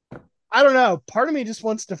 I don't know. Part of me just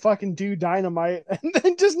wants to fucking do Dynamite and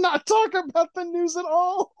then just not talk about the news at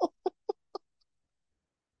all.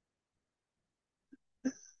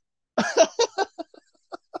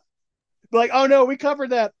 Like, oh no, we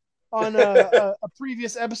covered that on a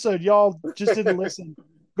previous episode. Y'all just didn't listen.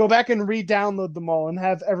 Go back and re-download them all and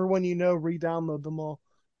have everyone you know re-download them all.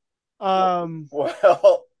 Um,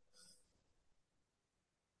 Well,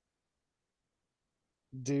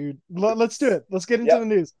 dude, let's do it. Let's get into yep, the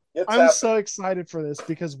news. it's I'm happening. so excited for this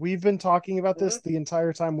because we've been talking about Mm-hmm, this the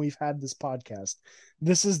entire time we've had this podcast.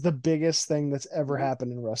 This is the biggest thing that's ever mm-hmm,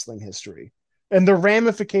 happened in wrestling history. And the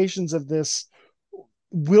ramifications of this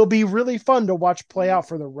will be really fun to watch play mm-hmm. out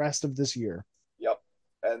for the rest of this year. Yep,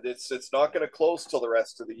 and it's not going to close till the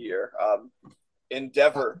rest of the year.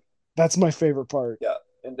 Endeavor, That's my favorite part. yeah,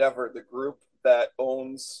 Endeavor, the group that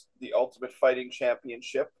owns the Ultimate Fighting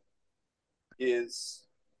Championship, is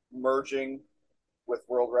merging with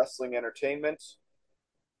World Wrestling Entertainment.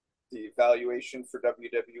 The valuation for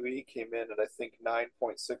WWE came in at I think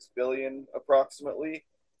 9.6 billion approximately.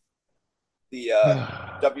 The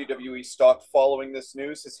WWE stock following this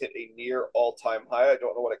news has hit a near all-time high. I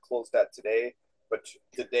don't know what it closed at today, but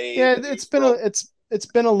today Yeah, the news broke. it's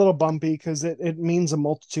been a little bumpy because it means a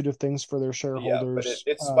multitude of things for their Yeah, but shareholders.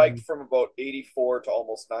 it spiked from about 84 to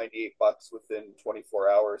almost 98 bucks within 24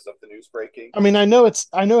 hours of the news breaking. I mean, I know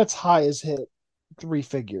it's high as hit three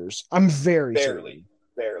figures. I'm very Barely, certain.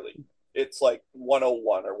 barely. It's like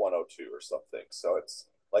 101 or 102 or something. So it's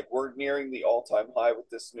like we're nearing the all-time high with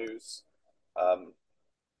this news. Um,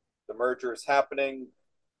 the merger is happening.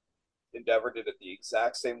 Endeavor did it the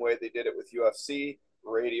exact same way they did it with UFC,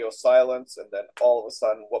 radio silence, and then all of a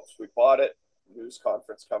sudden, whoops, we bought it. News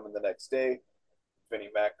conference coming the next day. Vinnie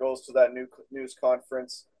Mac goes to that new news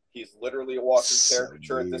conference. He's literally a walking So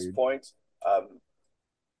caricature at this weird. point.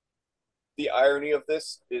 The irony of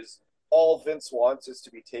this is all Vince wants is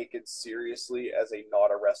to be taken seriously as a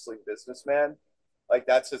not a wrestling businessman. Like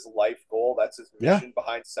that's his life goal. That's his Yeah. mission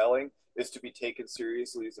behind selling is to be taken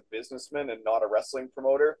seriously as a businessman and not a wrestling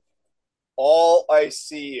promoter. All I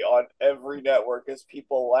see on every network is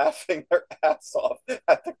people laughing their ass off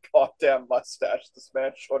at the goddamn mustache this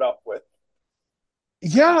man showed up with.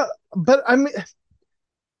 Yeah, but I mean,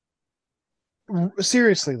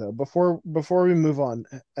 seriously though, before we move on,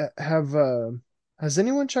 have has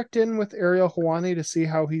anyone checked in with Ariel Hawani to see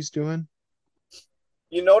how he's doing?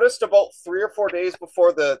 You noticed about 3 or 4 days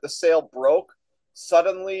before the sale broke,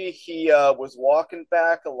 suddenly he was walking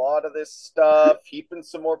back a lot of this stuff, heaping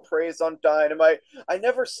some more praise on Dynamite. I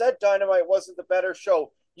never said Dynamite wasn't the better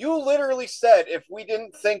show. You literally said if we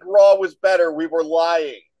didn't think Raw was better, we were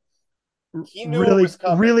lying. He knew it Really, was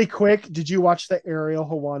coming. really quick, did you watch the Ariel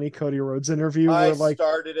Hawani Cody Rhodes interview I where like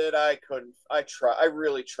started it. I couldn't. I tried. I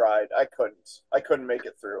really tried. I couldn't. I couldn't make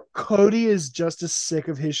it through. Cody is just as sick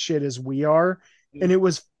of his shit as we are, and it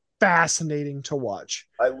was fascinating to watch.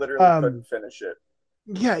 I literally Um, couldn't finish it.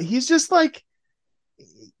 yeah, he's just like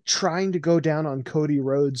trying to go down on Cody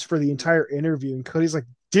Rhodes for the entire interview, and Cody's like,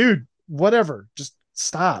 "Dude, whatever, just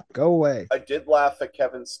stop, go away." I did laugh at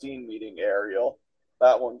Kevin Steen meeting Ariel.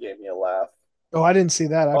 That one gave me a laugh. Oh, I didn't see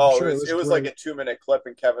that. I'm Oh, sure it it was was like great. a 2 minute clip,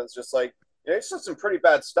 and Kevin's just like, yeah, it's just some pretty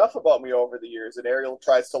bad stuff about me over the years. And Ariel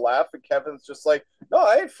tries to laugh, and Kevin's just like, no,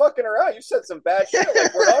 I ain't fucking around. You said some bad shit.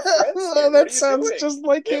 Like, we're not friends here. What That are you sounds doing? just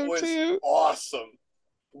like It him was too. awesome.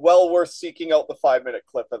 Well worth seeking out the 5 minute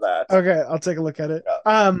clip of that. Okay, I'll take a look at it.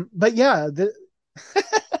 Yeah. But yeah,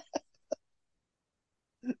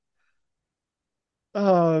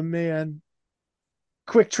 oh man,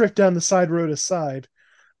 quick trip down the side road aside.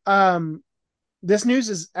 Um, this news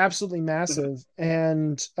is absolutely massive,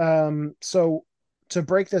 and so to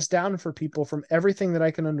break this down for people, from everything that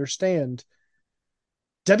I can understand,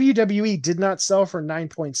 WWE did not sell for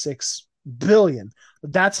 9.6 billion.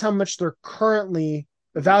 That's how much they're currently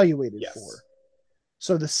evaluated for. Yes.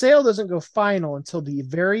 So the sale doesn't go final until the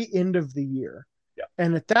very end of the year. Yeah.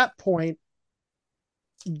 And at that point,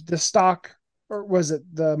 the stock, or was it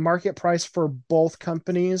the market price for both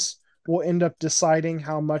companies, will end up deciding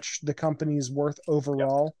how much the company is worth Yeah.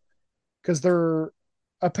 overall. Because they're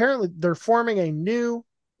forming a new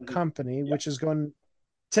Mm-hmm. company, Yeah. which is going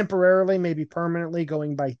temporarily, maybe permanently,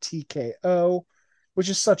 going by TKO, which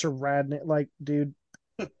is such a rad name. Like, dude.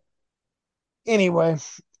 Anyway,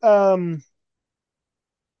 um,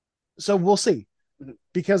 so we'll see, Mm-hmm.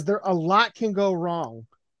 because there a lot can go wrong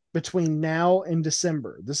between now and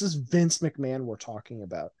December. This is Vince McMahon we're talking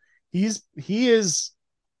about. He is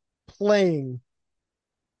playing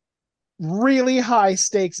really high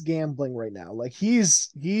stakes gambling right now. Like he's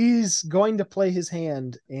going to play his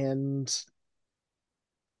hand, and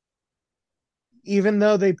even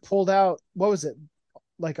though they pulled out, what was it,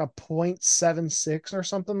 like a 0.76 or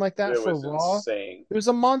something like that It for was Raw, insane. it was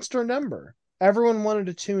a monster number. Everyone wanted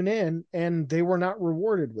to tune in, and they were not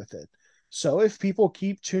rewarded with it. So if people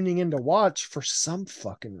keep tuning in to watch for some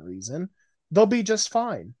fucking reason, they'll be just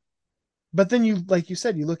fine. But then you, like you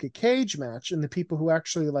said, you look at Cage Match, and the people who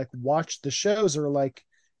actually like watch the shows are like,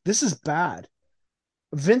 this is bad.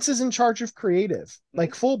 Vince is in charge of creative, Mm-hmm.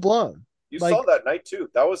 like full blown. You saw Like, that night two.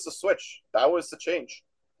 That was the switch. That was the change.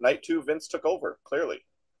 Night two, Vince took over, clearly.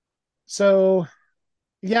 so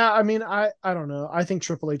yeah, I mean, I don't know. I think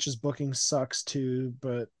Triple H's booking sucks too,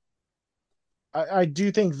 but I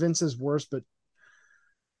do think Vince is worse. But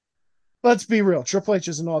let's be real, Triple H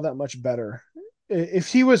isn't all that much better. If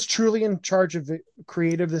he was truly in charge of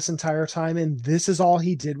creative this entire time, and this is all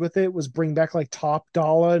he did with it was bring back like Top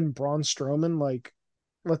Dollar and Braun Strowman, like,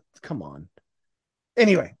 let come on.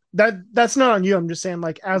 Anyway, that's not on you. I'm just saying,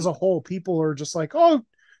 like, as a whole, people are just like, oh,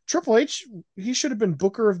 Triple H, he should have been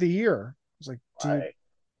Booker of the Year. I was like, Why?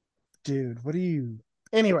 dude, what are you?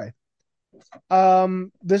 Anyway,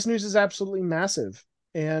 this news is absolutely massive,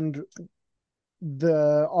 and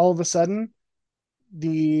the all of a sudden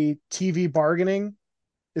the TV bargaining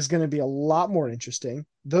is going to be a lot more interesting.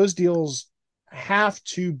 Those deals have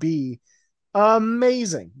to be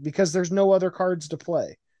amazing because there's no other cards to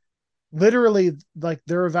play. Literally, like,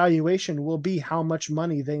 their evaluation will be how much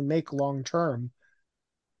money they make long term.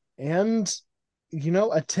 And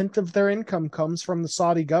a tenth of their income comes from the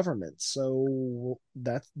Saudi government. So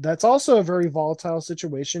that's also a very volatile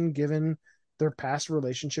situation given their past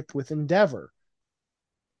relationship with Endeavor.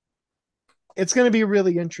 It's going to be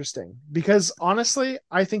really interesting because honestly,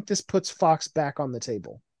 I think this puts Fox back on the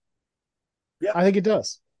table. Yeah. I think it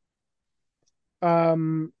does.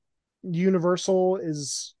 Um, Universal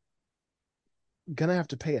is gonna have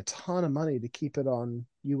to pay a ton of money to keep it on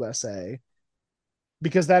USA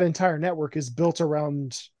because that entire network is built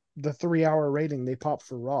around the 3 hour rating they pop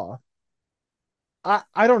for Raw.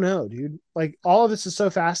 I don't know, dude. Like all of this is so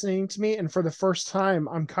fascinating to me, and for the first time,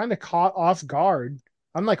 I'm kind of caught off guard.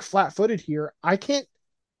 I'm like flat footed here. I can't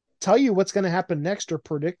tell you what's gonna happen next or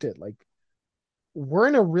predict it. Like we're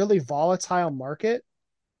in a really volatile market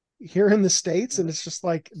here in the States, and Mm-hmm. it's just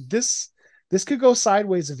like this could go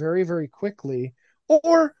sideways very, very quickly.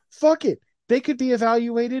 Or fuck it. They could be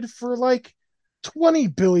evaluated for like 20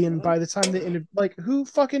 billion Mm-hmm. by the time they end, like who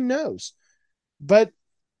fucking knows? But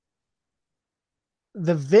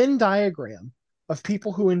the Venn diagram of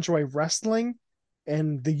people who enjoy wrestling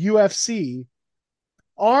and the UFC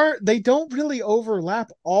are they don't really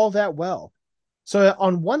overlap all that well. So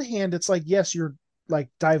on one hand, it's like, yes, you're like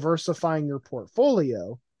diversifying your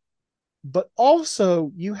portfolio, but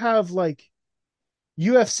also you have like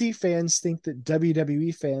UFC fans think that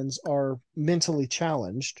WWE fans are mentally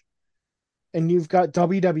challenged, and you've got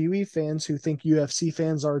WWE fans who think UFC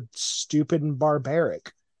fans are stupid and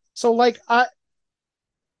barbaric. So, like,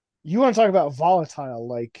 you want to talk about volatile?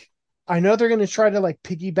 Like, I know they're going to try to like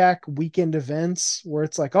piggyback weekend events where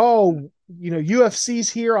it's like, oh, UFC's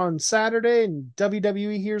here on Saturday and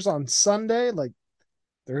WWE here's on Sunday. Like,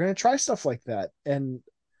 they're going to try stuff like that, and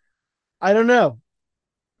I don't know.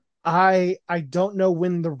 I don't know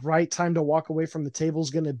when the right time to walk away from the table is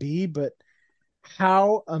going to be, but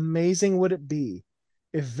how amazing would it be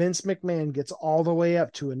if Vince McMahon gets all the way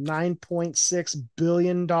up to a $9.6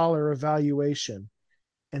 billion evaluation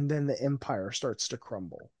and then the empire starts to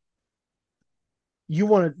crumble? You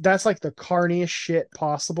want to, that's like the carniest shit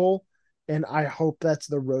possible. And I hope that's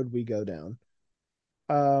the road we go down.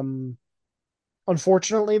 Um,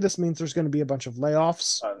 Unfortunately, this means there's going to be a bunch of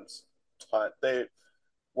layoffs Tons, ton. They.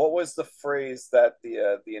 What was the phrase that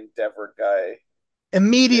the Endeavor guy did?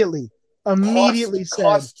 immediately. Cost Immediately said,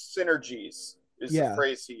 cost synergies is the yeah,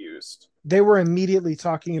 phrase he used. they were immediately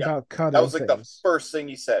talking Yeah, about that cutting was like the things. first thing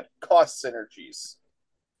he said. Cost synergies.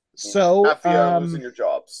 So, Half of you losing your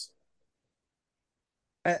jobs.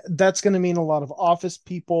 that's going to mean a lot of office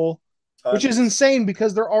people, which is Tons. insane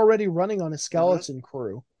because they're already running on a Mm-hmm. skeleton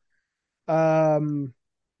crew. Um,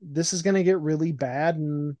 this is going to get really bad,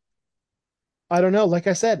 and I don't know. Like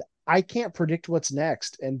I said, I can't predict what's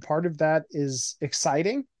next, and part of that is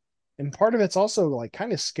exciting, and part of it's also like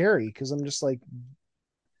kind of scary because I'm just like,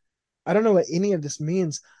 I don't know what any of this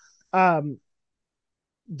means. Um,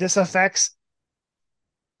 this affects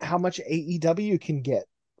how much AEW can get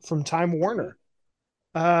from Time Mm-hmm. Warner.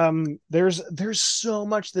 There's so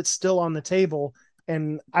much that's still on the table,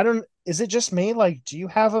 and I don't, is it just me? Like, do you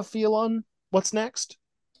have a feel on what's next?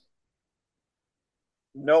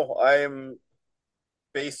 No, I'm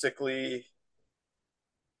basically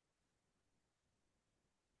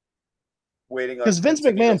waiting on Because Vince pins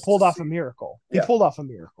and McMahon needles to pulled off a see. miracle. He Yeah, pulled off a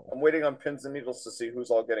miracle. I'm waiting on pins and needles to see who's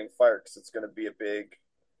all getting fired because it's going to be a big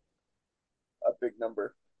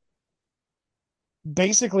number.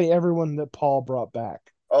 Basically everyone that Paul brought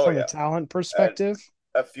back Oh from a yeah, talent and perspective.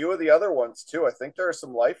 a few of the other ones too. I think there are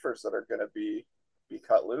some lifers that are going to be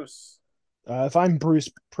cut loose. If I'm Bruce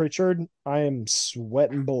Pritchard, I am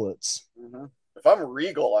sweating bullets. Mm-hmm. If I'm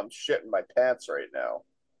Regal, I'm shitting my pants right now.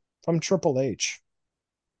 If I'm Triple H,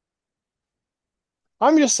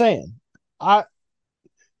 I'm just saying. I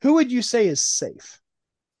Who would you say is safe?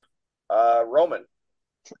 Roman,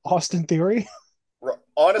 Austin Theory?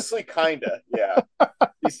 honestly, kinda, yeah.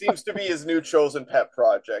 He seems to be his new chosen pet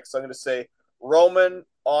project. So I'm going to say Roman,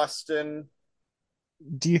 Austin.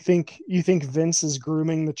 Do you think Vince is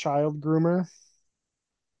grooming the child groomer?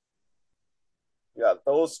 Yeah,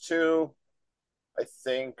 those two. I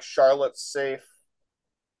think Charlotte's safe,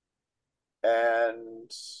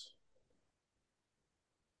 and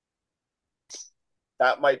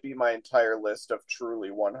that might be my entire list of truly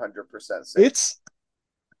 100% safe. It's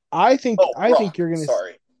I think Oh, I think Brock. you're gonna.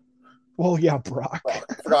 Sorry, Well, yeah, Brock. Brock.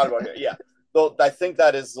 Forgot about it. Yeah, though I think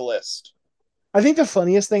that is the list. I think the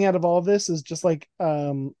funniest thing out of all of this is just like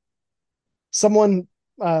someone,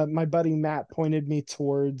 my buddy Matt pointed me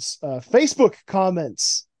towards Facebook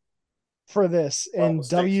comments for this, Well, and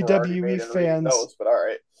mistakes were already WWE made in reading fans those, but all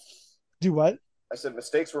right. do what? I said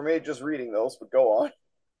mistakes were made just reading those, but go on.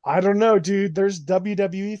 I don't know, dude. There's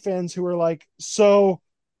WWE fans who are like, so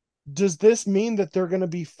does this mean that they're going to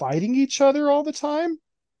be fighting each other all the time?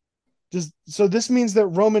 So this means that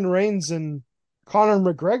Roman Reigns and Conor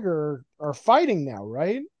McGregor are fighting now,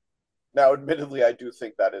 right? Now, admittedly, I do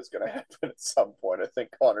think that is going to happen at some point. I think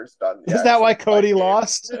Connor's done the Is that why actual fight Cody game.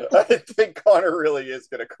 lost? I think Connor really is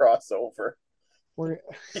going to cross over. Where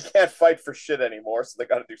He can't fight for shit anymore, so they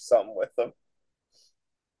got to do something with him.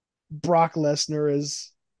 Brock Lesnar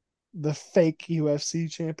is the fake UFC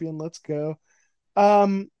champion. Let's go.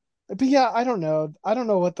 Um, but yeah, I don't know. I don't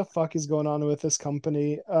know what the fuck is going on with this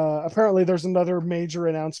company. Apparently there's another major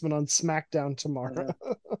announcement on SmackDown tomorrow.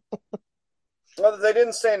 Mm-hmm. Well, they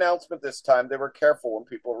didn't say announcement this time. They were careful when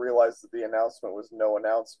people realized that the announcement was no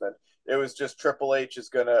announcement. It was just Triple H is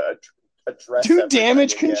going to address Do everybody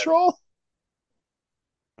Damage again. Control?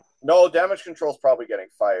 No, Damage Control's probably getting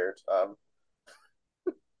fired.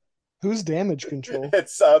 Who's Damage Control?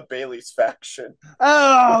 It's Bailey's faction.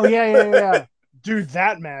 Oh, yeah. Dude,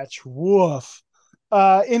 that match. Woof.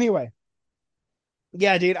 Anyway,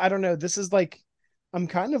 yeah, dude, I don't know. This is like I'm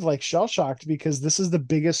kind of like shell shocked because this is the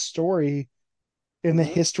biggest story in the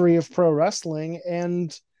Mm-hmm. history of pro wrestling,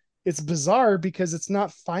 and it's bizarre because it's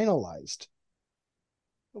not finalized.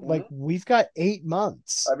 Like Mm-hmm. we've got I 8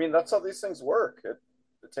 months. mean, that's how these things work.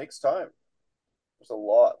 It takes time. There's a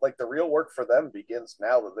lot. Like the real work for them begins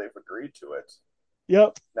now that they've agreed to it.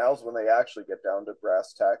 Yep. Now's when they actually get down to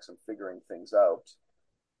brass tacks and figuring things out.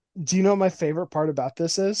 Do you know what my favorite part about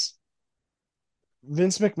this is?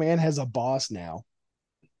 Vince McMahon has a boss now,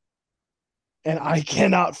 and I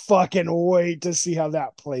cannot fucking wait to see how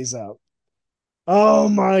that plays out. Oh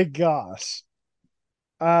my gosh.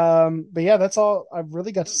 But yeah, that's all I've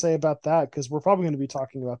really got to say about that because we're probably going to be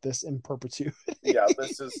talking about this in perpetuity. Yeah,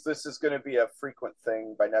 this is going to be a frequent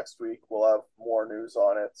thing. By next week, we'll have more news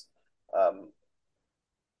on it. Um,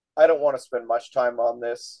 I don't want to spend much time on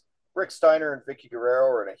this. Rick Steiner and Vicky Guerrero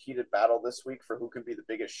are in a heated battle this week for who can be the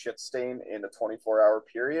biggest shit stain in a 24-hour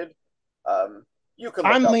period. You can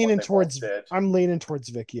look I'm up what leaning they both towards did. I'm leaning towards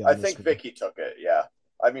Vicky I on this think one. Vicky took it. Yeah,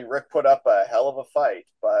 I mean Rick put up a hell of a fight,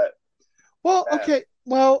 but Well, man, okay.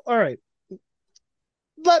 Well, all right.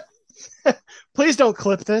 Let Please don't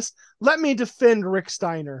clip this. Let me defend Rick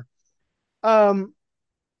Steiner. Um,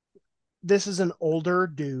 this is an older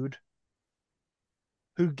dude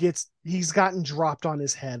he's gotten dropped on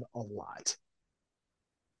his head a lot.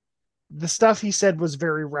 The stuff he said was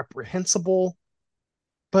very reprehensible,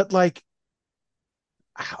 but like,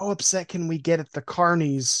 how upset can we get at the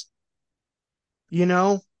carnies? You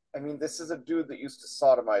know? I mean this is a dude that used to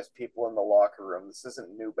sodomize people in the locker room. This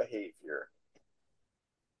isn't new behavior.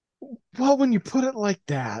 Well, when you put it like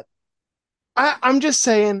that, I'm just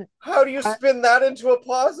saying, How do you I, spin that into a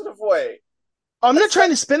positive way? I'm A not trying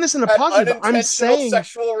se- to spin this in a Had positive. I'm unintentional saying,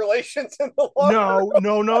 sexual relations in the locker no,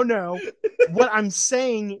 no, no, no. What I'm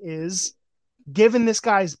saying is, given this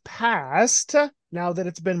guy's past, now that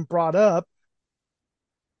it's been brought up,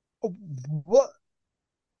 what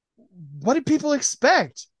what did people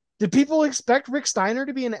expect? Did people expect Rick Steiner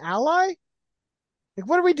to be an ally? Like,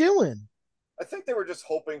 what are we doing? I think they were just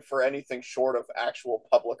hoping for anything short of actual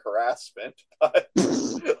public harassment. But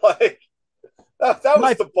like that was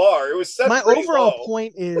my the bar. It was set my pretty overall low.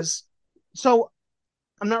 point is so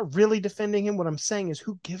I'm not really defending him. What I'm saying is,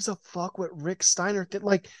 who gives a fuck what Rick Steiner did?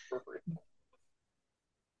 Like,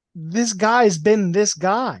 this guy's been this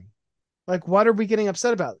guy. Like, what are we getting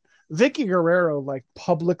upset about? Vicky Guerrero, like,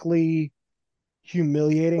 publicly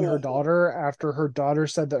humiliating her Oh, daughter after her daughter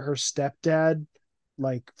said that her stepdad,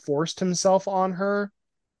 like, forced himself on her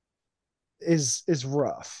is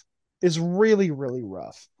rough. Is really, really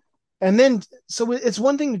rough. And then, so it's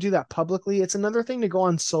one thing to do that publicly. It's another thing to go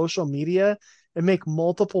on social media and make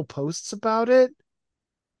multiple posts about it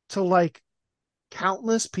to like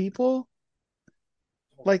countless people.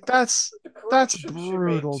 Like the that's correction she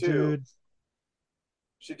made brutal, too. dude.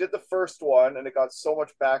 She did the first one and it got so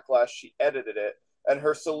much backlash she edited it. And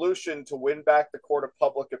her solution to win back the court of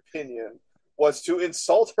public opinion was to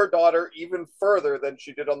insult her daughter even further than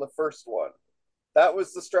she did on the first one. That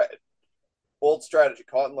was the bold strategy,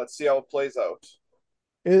 Cotton. Let's see how it plays out.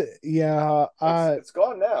 Yeah, It's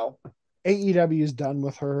gone now. AEW is done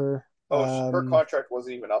with her. Oh, her contract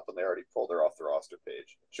wasn't even up, and they already pulled her off the roster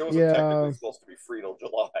page. She wasn't Yeah, technically supposed to be free till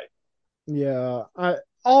July. yeah.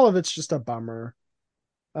 All of it's just a bummer.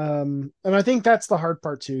 And I think that's the hard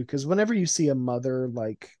part too, because whenever you see a mother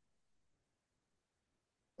like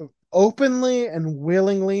openly and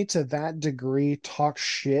willingly to that degree talk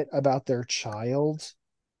shit about their child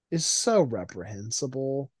is so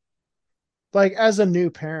reprehensible. Like as a new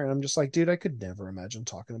parent, I'm just like, dude, I could never imagine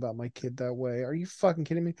talking about my kid that way. Are you fucking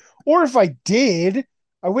kidding me? Or if I did,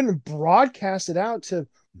 I wouldn't broadcast it out to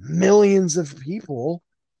millions of people.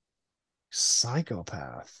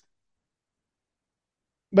 Psychopath.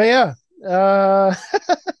 But yeah, Uh,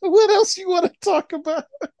 what else you want to talk about?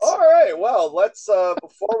 All right, well, let's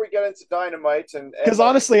before we get into Dynamite and Because end on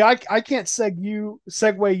honestly, I can't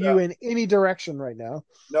segue yeah, you in any direction right now.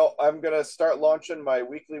 no, I'm gonna start launching my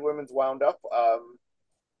weekly women's roundup.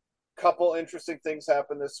 Couple interesting things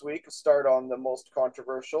happened this week. Start on the most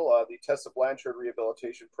controversial. The Tessa Blanchard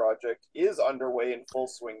rehabilitation project is underway in full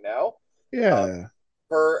swing now. Um, Yeah.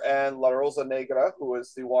 her and La Rosa Negra, who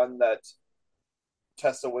is the one that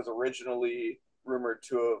Tessa was originally rumored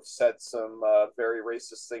to have said some very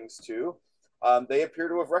racist things to, they appear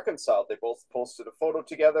to have reconciled. They both posted a photo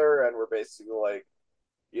together and were basically like,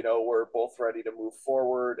 we're both ready to move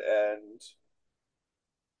forward and,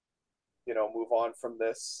 move on from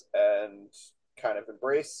this and kind of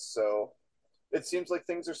embrace. So it seems like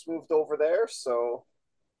things are smoothed over there. So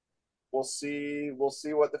we'll see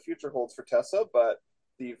what the future holds for Tessa. But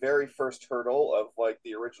the very first hurdle of like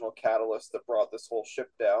the original catalyst that brought this whole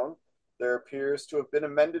ship down, there appears to have been a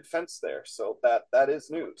mended fence there. So that is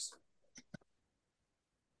news.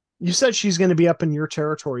 You said she's going to be up in your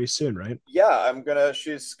territory soon, right? Yeah,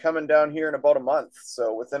 she's coming down here in about a month.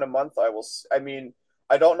 So within a month I will I mean,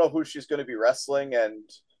 I don't know who she's going to be wrestling and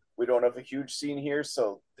we don't have a huge scene here,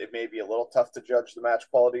 so it may be a little tough to judge the match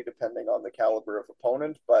quality depending on the caliber of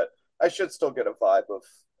opponent, but I should still get a vibe of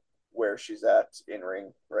where she's at in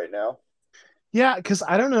ring right now. Yeah, because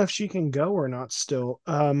I don't know if she can go or not still.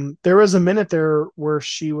 There was a minute there where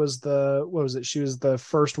she was what was it? She was the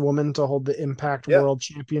first woman to hold the Impact Yeah, World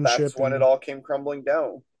that's Championship, when it and all came crumbling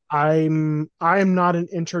down. I'm not an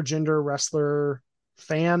intergender wrestler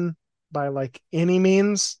fan by like any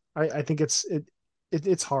means. I think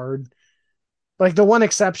it's hard. Like the one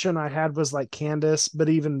exception I had was like Candace, but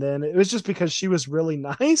even then it was just because she was really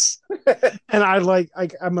nice and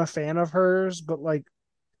I'm a fan of hers, but like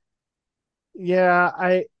yeah,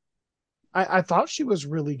 I thought she was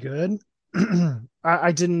really good.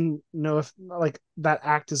 I didn't know if like that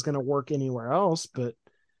act is gonna work anywhere else, but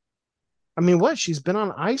I mean what, she's been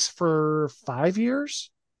on ice for 5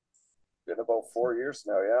 years? Been about 4 years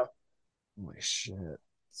now, yeah. Holy shit.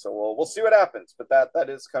 So we'll see what happens, but that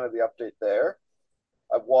is kind of the update there.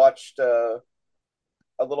 I've watched a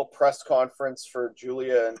little press conference for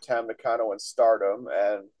Julia and Tam Nakano in Stardom,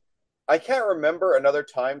 and I can't remember another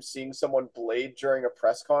time seeing someone blade during a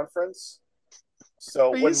press conference.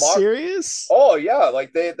 So Are you when Mock, serious? oh yeah,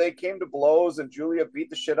 like they came to blows, and Julia beat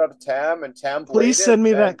the shit out of Tam, and Tam Please bladed, send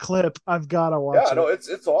me that and clip. I've got to yeah, watch no, it.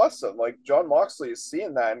 it's awesome. Like John Moxley is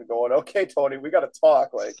seeing that and going, okay, Tony, we got to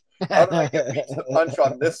talk. Like, how did I get beat to the punch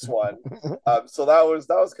on this one? So that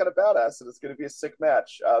was kind of badass, and it's going to be a sick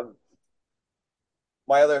match.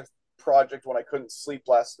 My other project when I couldn't sleep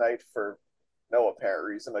last night for no apparent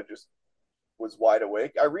reason, I just was wide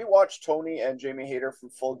awake. I rewatched Tony and Jamie Hayter from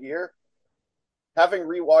Full Gear. Having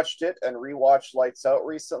rewatched it and rewatched Lights Out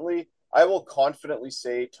recently, I will confidently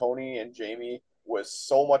say Tony and Jamie was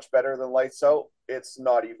so much better than Lights Out. It's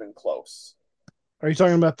not even close. Are you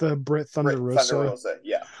talking about the Brit Thunder Thunder Rosa? Rosa,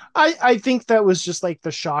 yeah, I think that was just like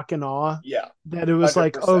the shock and awe yeah, that it was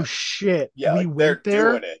like, oh 100%. shit, Yeah, we like they're went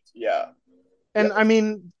there. doing it. Yeah, yeah, And I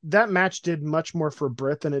mean, that match did much more for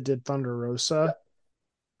Brit than it did Thunder yeah. Rosa.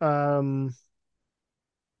 Um,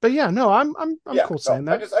 but yeah, no, I'm Yeah, cool no, saying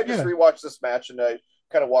I that. just I just Yeah. rewatched this match and I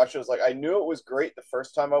kind of watched it. I was like, I knew it was great the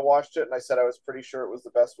first time I watched it, and I said I was pretty sure it was the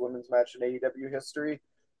best women's match in AEW history.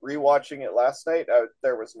 Rewatching it last night,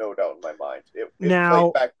 there was no doubt in my mind. It played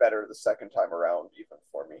Now, back better the second time around, even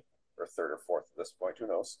for me, or third or fourth at this point. Who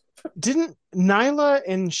knows? didn't Nyla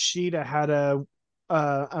and Sheeta had a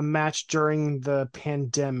match during the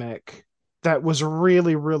pandemic that was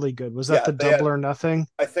really really good? Was that Yeah, the they Double had. or Nothing?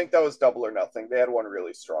 I think that was Double or Nothing. They had one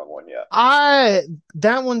really strong one. Yeah, I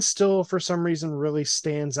That one still for some reason really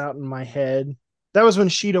stands out in my head. That was when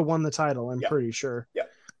Sheeta won the title, I'm yeah, pretty sure. yeah.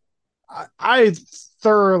 I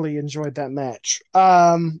thoroughly enjoyed that match.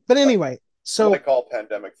 But Like anyway, so like all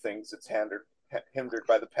pandemic things, it's hindered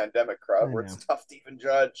by the pandemic crowd, I where it's know. tough to even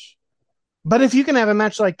judge. But if you can have a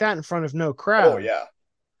match like that in front of no Oh crowd, yeah,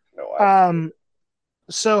 no, um, absolutely.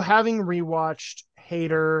 so having rewatched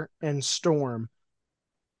Hater and Storm,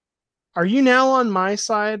 are you now on my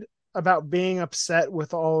side about being upset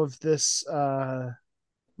with all of this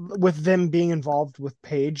with them being involved with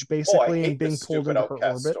Paige Oh, I basically and hate this being pulled stupid into her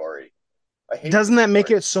outcast orbit? story. I hate Doesn't this that make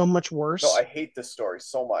story. it so much No, I worse? hate this story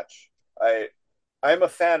so much. I'm a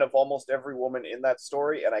fan of almost every woman in that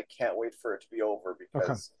story, and I can't wait for it to be over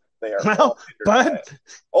Okay. because they are Well, all hindered by but it.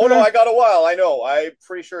 Oh no, I got a while. I know. I'm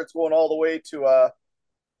pretty sure it's going all the way to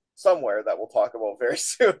somewhere that we'll talk about very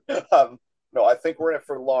soon. No, I think we're in it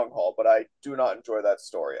for the long haul, but I do not enjoy that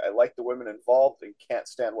story. I like the women involved and can't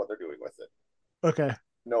stand what they're doing with it. okay.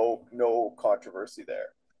 No controversy there.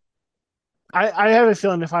 I have a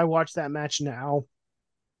feeling if I watch that match now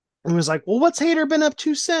and was like, well, what's Hater been up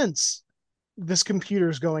to since? This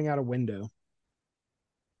computer's going out a window.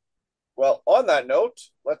 Well, on that note,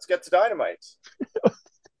 let's get to Dynamite.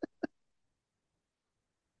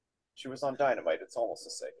 She was on Dynamite. It's almost a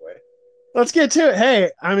segue. Let's get to it.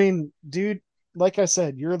 Hey, I mean, dude, like I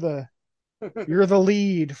said, you're the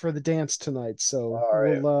lead for the dance tonight, so All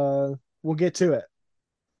right. we'll get to it.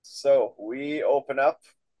 So we open up,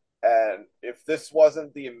 and if this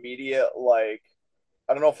wasn't the immediate, like,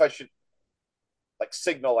 I don't know if I should like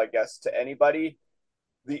signal, I guess, to anybody,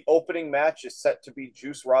 the opening match is set to be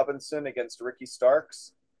Juice Robinson against Ricky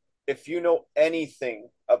Starks. If you know anything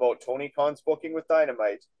about Tony Khan's booking with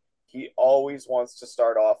Dynamite, he always wants to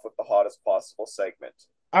start off with the hottest possible segment.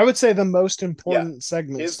 I would say the most Yeah, important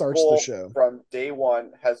segment his starts the goal show. from day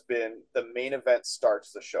one has been the main event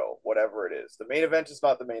starts the show, whatever it is. The main event is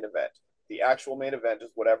not the main event. The actual main event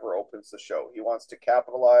is whatever opens the show. He wants to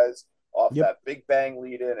capitalize off Yep. that big bang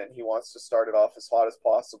lead in, and he wants to start it off as hot as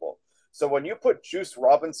possible. So when you put Juice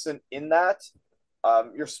Robinson in that,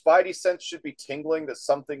 your spidey sense should be tingling that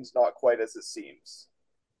something's not quite as it seems.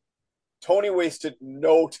 Tony wasted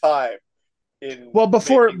no time in Well,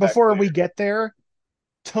 before making that before we clear. get there,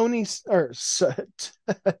 Tony or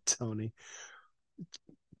Tony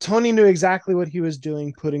Tony knew exactly what he was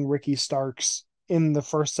doing, putting Ricky Starks in the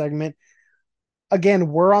first segment. Again,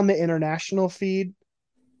 we're on the international feed.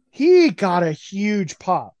 He got a huge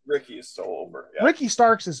pop. Ricky is so over. Yeah, Ricky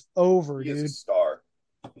Starks is over, he is a dude. star.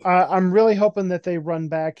 I'm really hoping that they run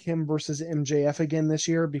back him versus MJF again this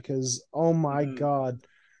year because oh my Mm-hmm. god,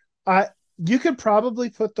 I you could probably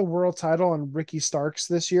put the world title on Ricky Starks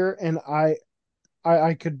this year, and I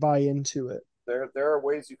could buy into it. There are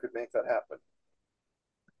ways you could make that happen.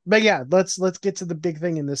 But yeah, let's get to the big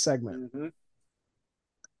thing in this segment. Mm-hmm.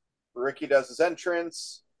 Ricky does his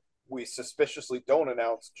entrance. We suspiciously don't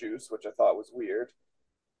announce Juice, which I thought was weird.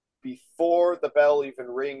 Before the bell even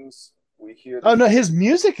rings, we hear Oh the no, his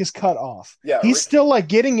music is cut off. yeah. He's still like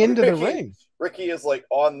getting into the Ricky ring. Ricky is like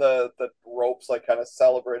on the ropes, like kind of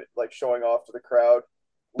celebrating, like showing off to the crowd.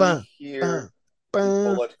 We Bum, hear bum, the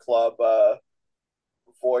bum, Bullet Club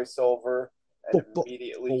voiceover, and bo- bo-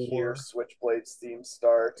 immediately hear four. Switchblade's theme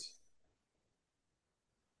start.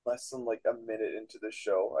 Less than like a minute into the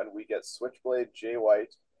show, and we get Switchblade Jay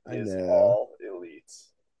White I is know. all elite.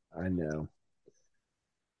 I know.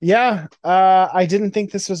 Yeah, I didn't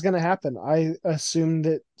think this was going to happen. I assumed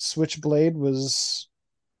that Switchblade was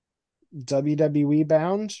WWE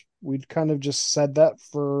bound. We'd kind of just said that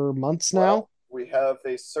for months now. Well, we have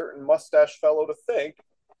a certain mustache fellow to thank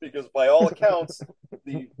because, by all accounts,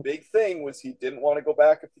 the big thing was he didn't want to go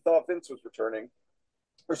back if he thought Vince was returning.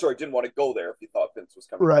 Or, sorry, didn't want to go there if he thought Vince was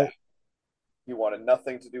coming Right. back. He wanted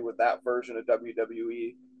nothing to do with that version of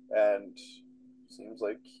WWE, and seems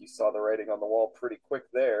like he saw the writing on the wall pretty quick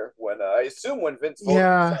there. When I assume when Vince voted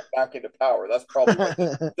Yeah. himself back into power, that's probably when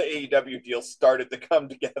the AEW deal started to come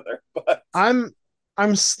together. But I'm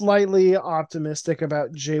I'm slightly optimistic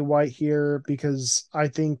about Jay White here because I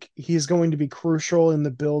think he's going to be crucial in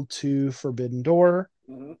the build to Forbidden Door.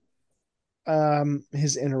 mm-hmm.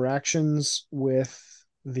 His interactions with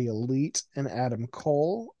the Elite and Adam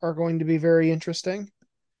Cole are going to be very interesting.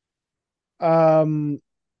 Um,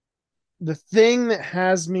 the thing that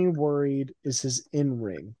has me worried is his in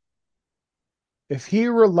ring. If he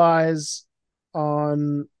relies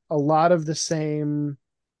on a lot of the same,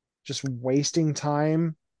 just wasting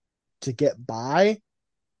time to get by,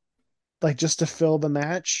 like just to fill the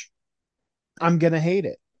match, I'm gonna hate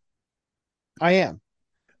it. I am.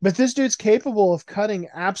 But this dude's capable of cutting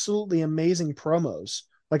absolutely amazing promos.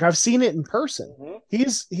 Like I've seen it in person. Mm-hmm.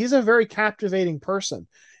 He's a very captivating person.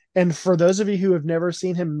 And for those of you who have never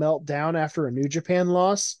seen him melt down after a New Japan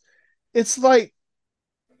loss, it's like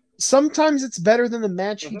sometimes it's better than the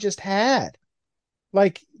match he Mm-hmm. just had.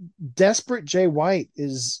 Like desperate Jay White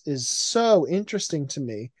is so interesting to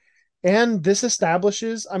me. And this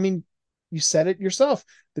establishes, I mean, you said it yourself.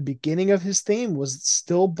 The beginning of his theme was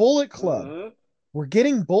still Bullet Club. Mm-hmm. We're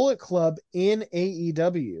getting Bullet Club in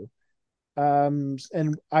AEW.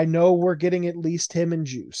 And I know we're getting at least him and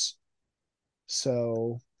Juice.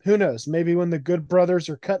 So who knows? Maybe when the Good Brothers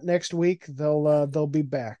are cut next week, they'll be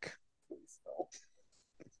back. Please no.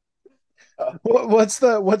 Uh, What's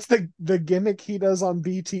the gimmick he does on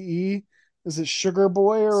BTE? Is it Sugar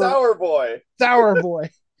Boy or Sour Boy. Sour Boy?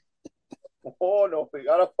 Oh no, we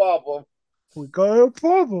got a problem. We got a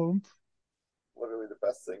problem. Literally the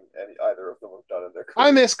best thing either of them have done in their I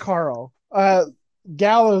career. miss Carl.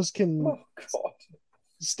 Gallows can Oh god.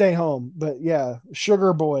 stay home, but yeah,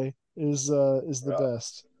 Sugar Boy. is the Yeah.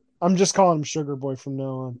 best. I'm just calling him Sugar Boy from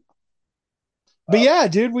now on. But Um, yeah,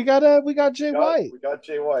 dude, we got Jay White. we got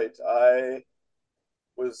Jay White. I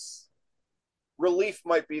was relief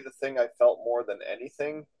might be the thing I felt more than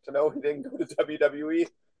anything to know he didn't go to WWE.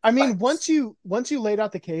 I mean, But once you laid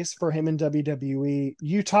out the case for him in WWE,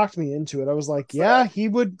 you talked me into it. I was like, what's yeah, that? he He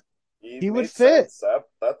would made fit. sense.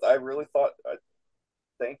 That I really thought.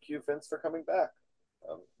 Thank you, Vince, for coming back.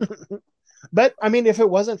 Um, But I mean, if it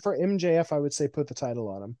wasn't for MJF, I would say put the title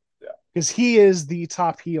on him yeah. because he is the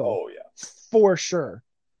top heel Oh yeah. for sure.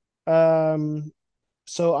 Um,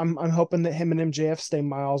 so I'm hoping that him and MJF stay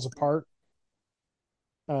miles apart.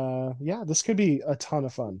 Yeah, this could be a ton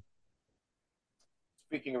of fun.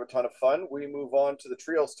 Speaking of a ton of fun, we move on to the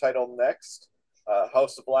trios title next.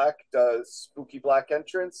 House of Black does Spooky Black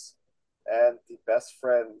entrance, and the Best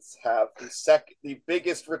Friends have the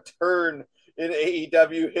biggest return in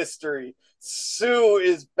AEW history. Sue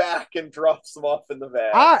is back and drops them off in the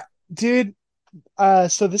van. Dude,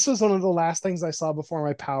 so this was one of the last things I saw before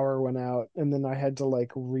my power went out, and then I had to like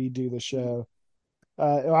redo the show.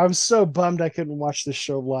 I was so bummed I couldn't watch this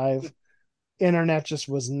show live. Internet just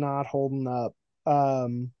was not holding up.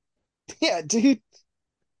 Yeah, dude.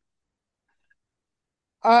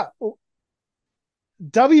 Uh,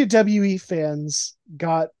 WWE fans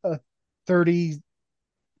got a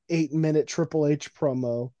 38-minute Triple H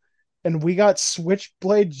promo, and we got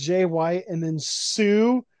Switchblade Jay White and then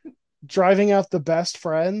Sue driving out the Best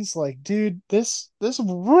Friends. Like, dude, this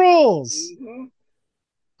rules. Mm-hmm.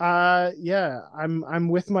 Yeah, I'm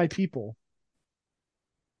with my people.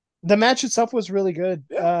 The match itself was really good.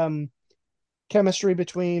 Yeah, Chemistry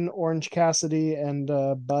between Orange Cassidy and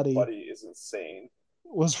Buddy Buddy is insane.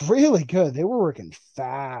 was really good. They were working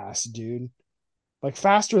fast, dude. Like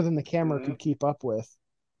faster than the camera Mm-hmm. could keep up with.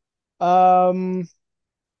 Um,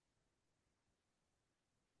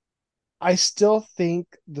 I still think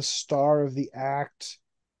the star of the act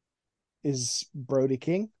is Brody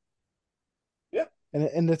King, Yeah,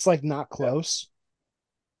 and it's like not yeah. close.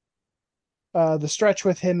 The stretch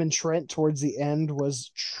with him and Trent towards the end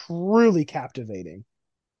was truly captivating.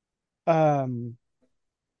 Um,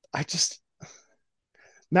 I just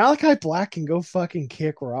Malachi Black can go fucking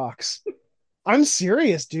kick rocks. I'm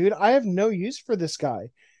serious, dude. I have no use for this guy.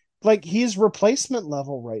 Like he's replacement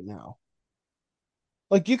level right now.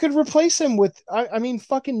 Like you could replace him with I mean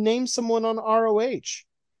fucking name someone on ROH.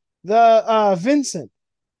 The Vincent.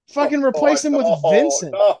 Fucking replace Oh him with no,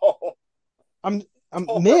 Vincent. no! I'm I'm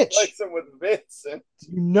Don't Mitch. replace him with Vincent.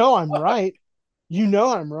 You know I'm right. You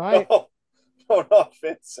know I'm right. No, no, not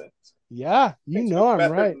Vincent. Yeah, you Things know look I'm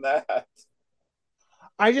better right. than that.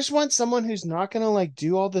 I just want someone who's not gonna like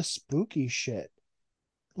do all the spooky shit.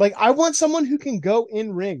 Like I want someone who can go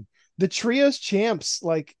in ring. The trios champs,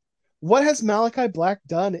 like what has Malachi Black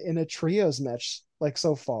done in a trios match like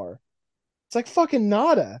so far? It's like fucking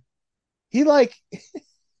nada. He like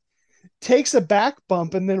takes a back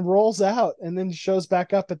bump and then rolls out and then shows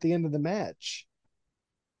back up at the end of the match.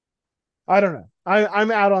 I don't know.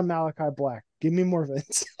 I'm out on Malachi Black. Give me more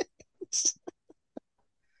Vince.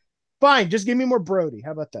 Fine, just give me more Brody.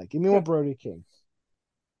 How about that? Give me more Brody King.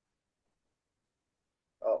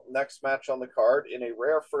 Well, next match on the card in a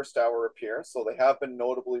rare first hour appearance. So they have been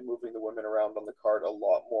notably moving the women around on the card a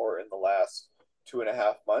lot more in the last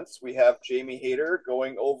 2.5 months. We have Jamie Hayter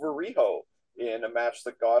going over Riho in a match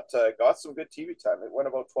that got some good TV time. It went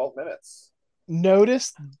about 12 minutes.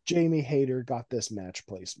 Notice Jamie Hayter got this match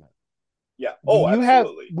placement. Yeah. When Oh, you have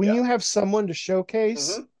absolutely. when Yeah. you have someone to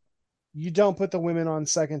showcase, Mm-hmm. you don't put the women on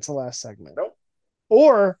second to last segment. Nope.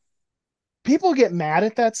 Or people get mad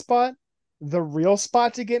at that spot. The real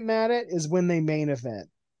spot to get mad at is when they main event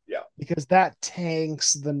Yeah. because that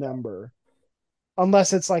tanks the Yeah. number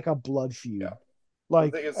unless it's like a blood Yeah. feud. The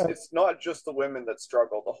Like thing is, it's not just the women that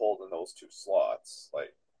struggle to hold in those two slots.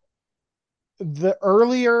 Like, the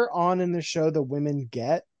earlier on in the show the women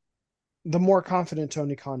get, the more confident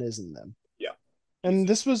Tony Khan is in them. yeah, And easy.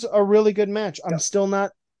 this was a really good match. I'm Yeah, still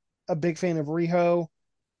not a big fan of Riho.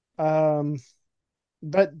 Um,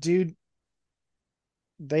 but dude,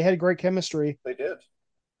 they had great chemistry. they did.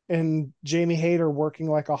 And Jamie Hayter working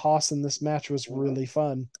like a hoss in this match was Mm-hmm. really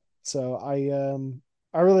fun. So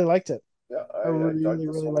I really liked it. Yeah, I I dug really,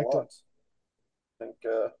 this really one a liked it. lot.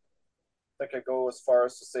 I think I go as far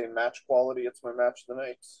as to say match quality. It's my match of the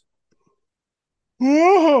night.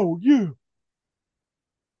 Oh,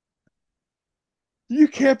 you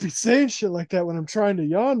can't be saying shit like that when I'm trying to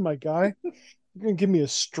yawn, my guy. You're gonna give me a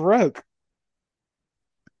stroke.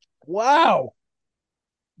 Wow.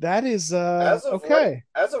 That is okay.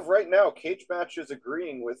 As of right now, Cage Match is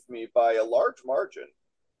agreeing with me by a large margin,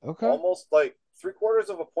 Okay. almost like 3/4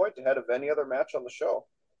 of a point ahead of any other match on the show.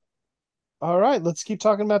 All right, let's keep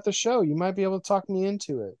talking about the show. You might be able to talk me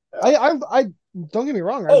into it. Yeah. I don't get me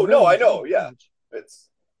wrong. I Oh no, really I enjoyed know. the Yeah, match. it's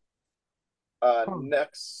Huh.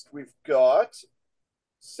 next we've got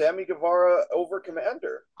Sammy Guevara over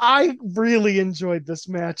Commander. I really enjoyed this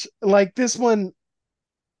match. Like this one,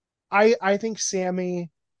 I think Sammy.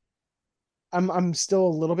 I'm still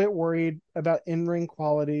a little bit worried about in ring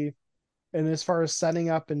quality, and as far as setting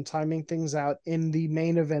up and timing things out in the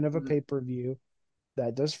main event of a Mhm. pay per view,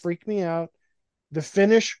 that does freak me out. The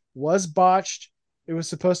finish was botched. It was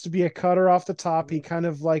supposed to be a cutter off the top. He Mhm. kind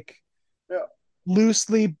of like Yeah,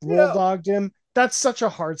 loosely yeah, bulldogged him. That's such a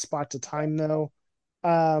hard spot to yeah, time, though.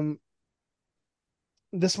 Um,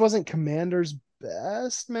 this wasn't Commander's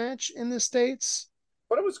best match in the States.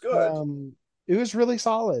 but it was good. Um, it was really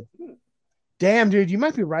solid. Mhm. Damn, dude, you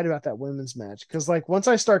might be right about that women's match. Because, like, once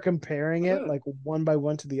I start comparing it, Mhm. like, one by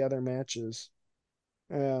one to the other matches,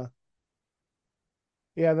 yeah,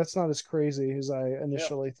 yeah, that's not as crazy as I Yeah.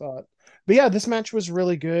 initially thought. But yeah, this match was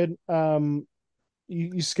really good.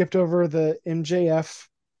 You skipped over the MJF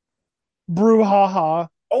brouhaha.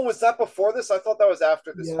 Oh, was that before this? I thought that was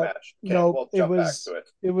after this Yep. match. Okay, Nope. well, jump back to it.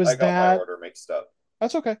 It I was got my that. order mixed up.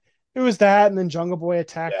 That's okay. It was that, and then Jungle Boy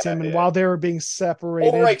attacked Yeah, him, and yeah. while they were being Oh,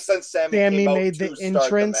 separated, right, since Sammy came Sammy out made the to start the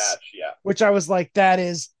entrance, match. Yeah, which I was like, that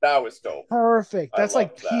is that was dope. perfect. I That's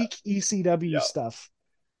like loved that. peak ECW Yeah. stuff.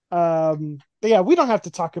 But yeah, we don't have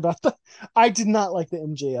to talk about the. I did not like the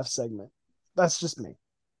MJF segment. That's just me.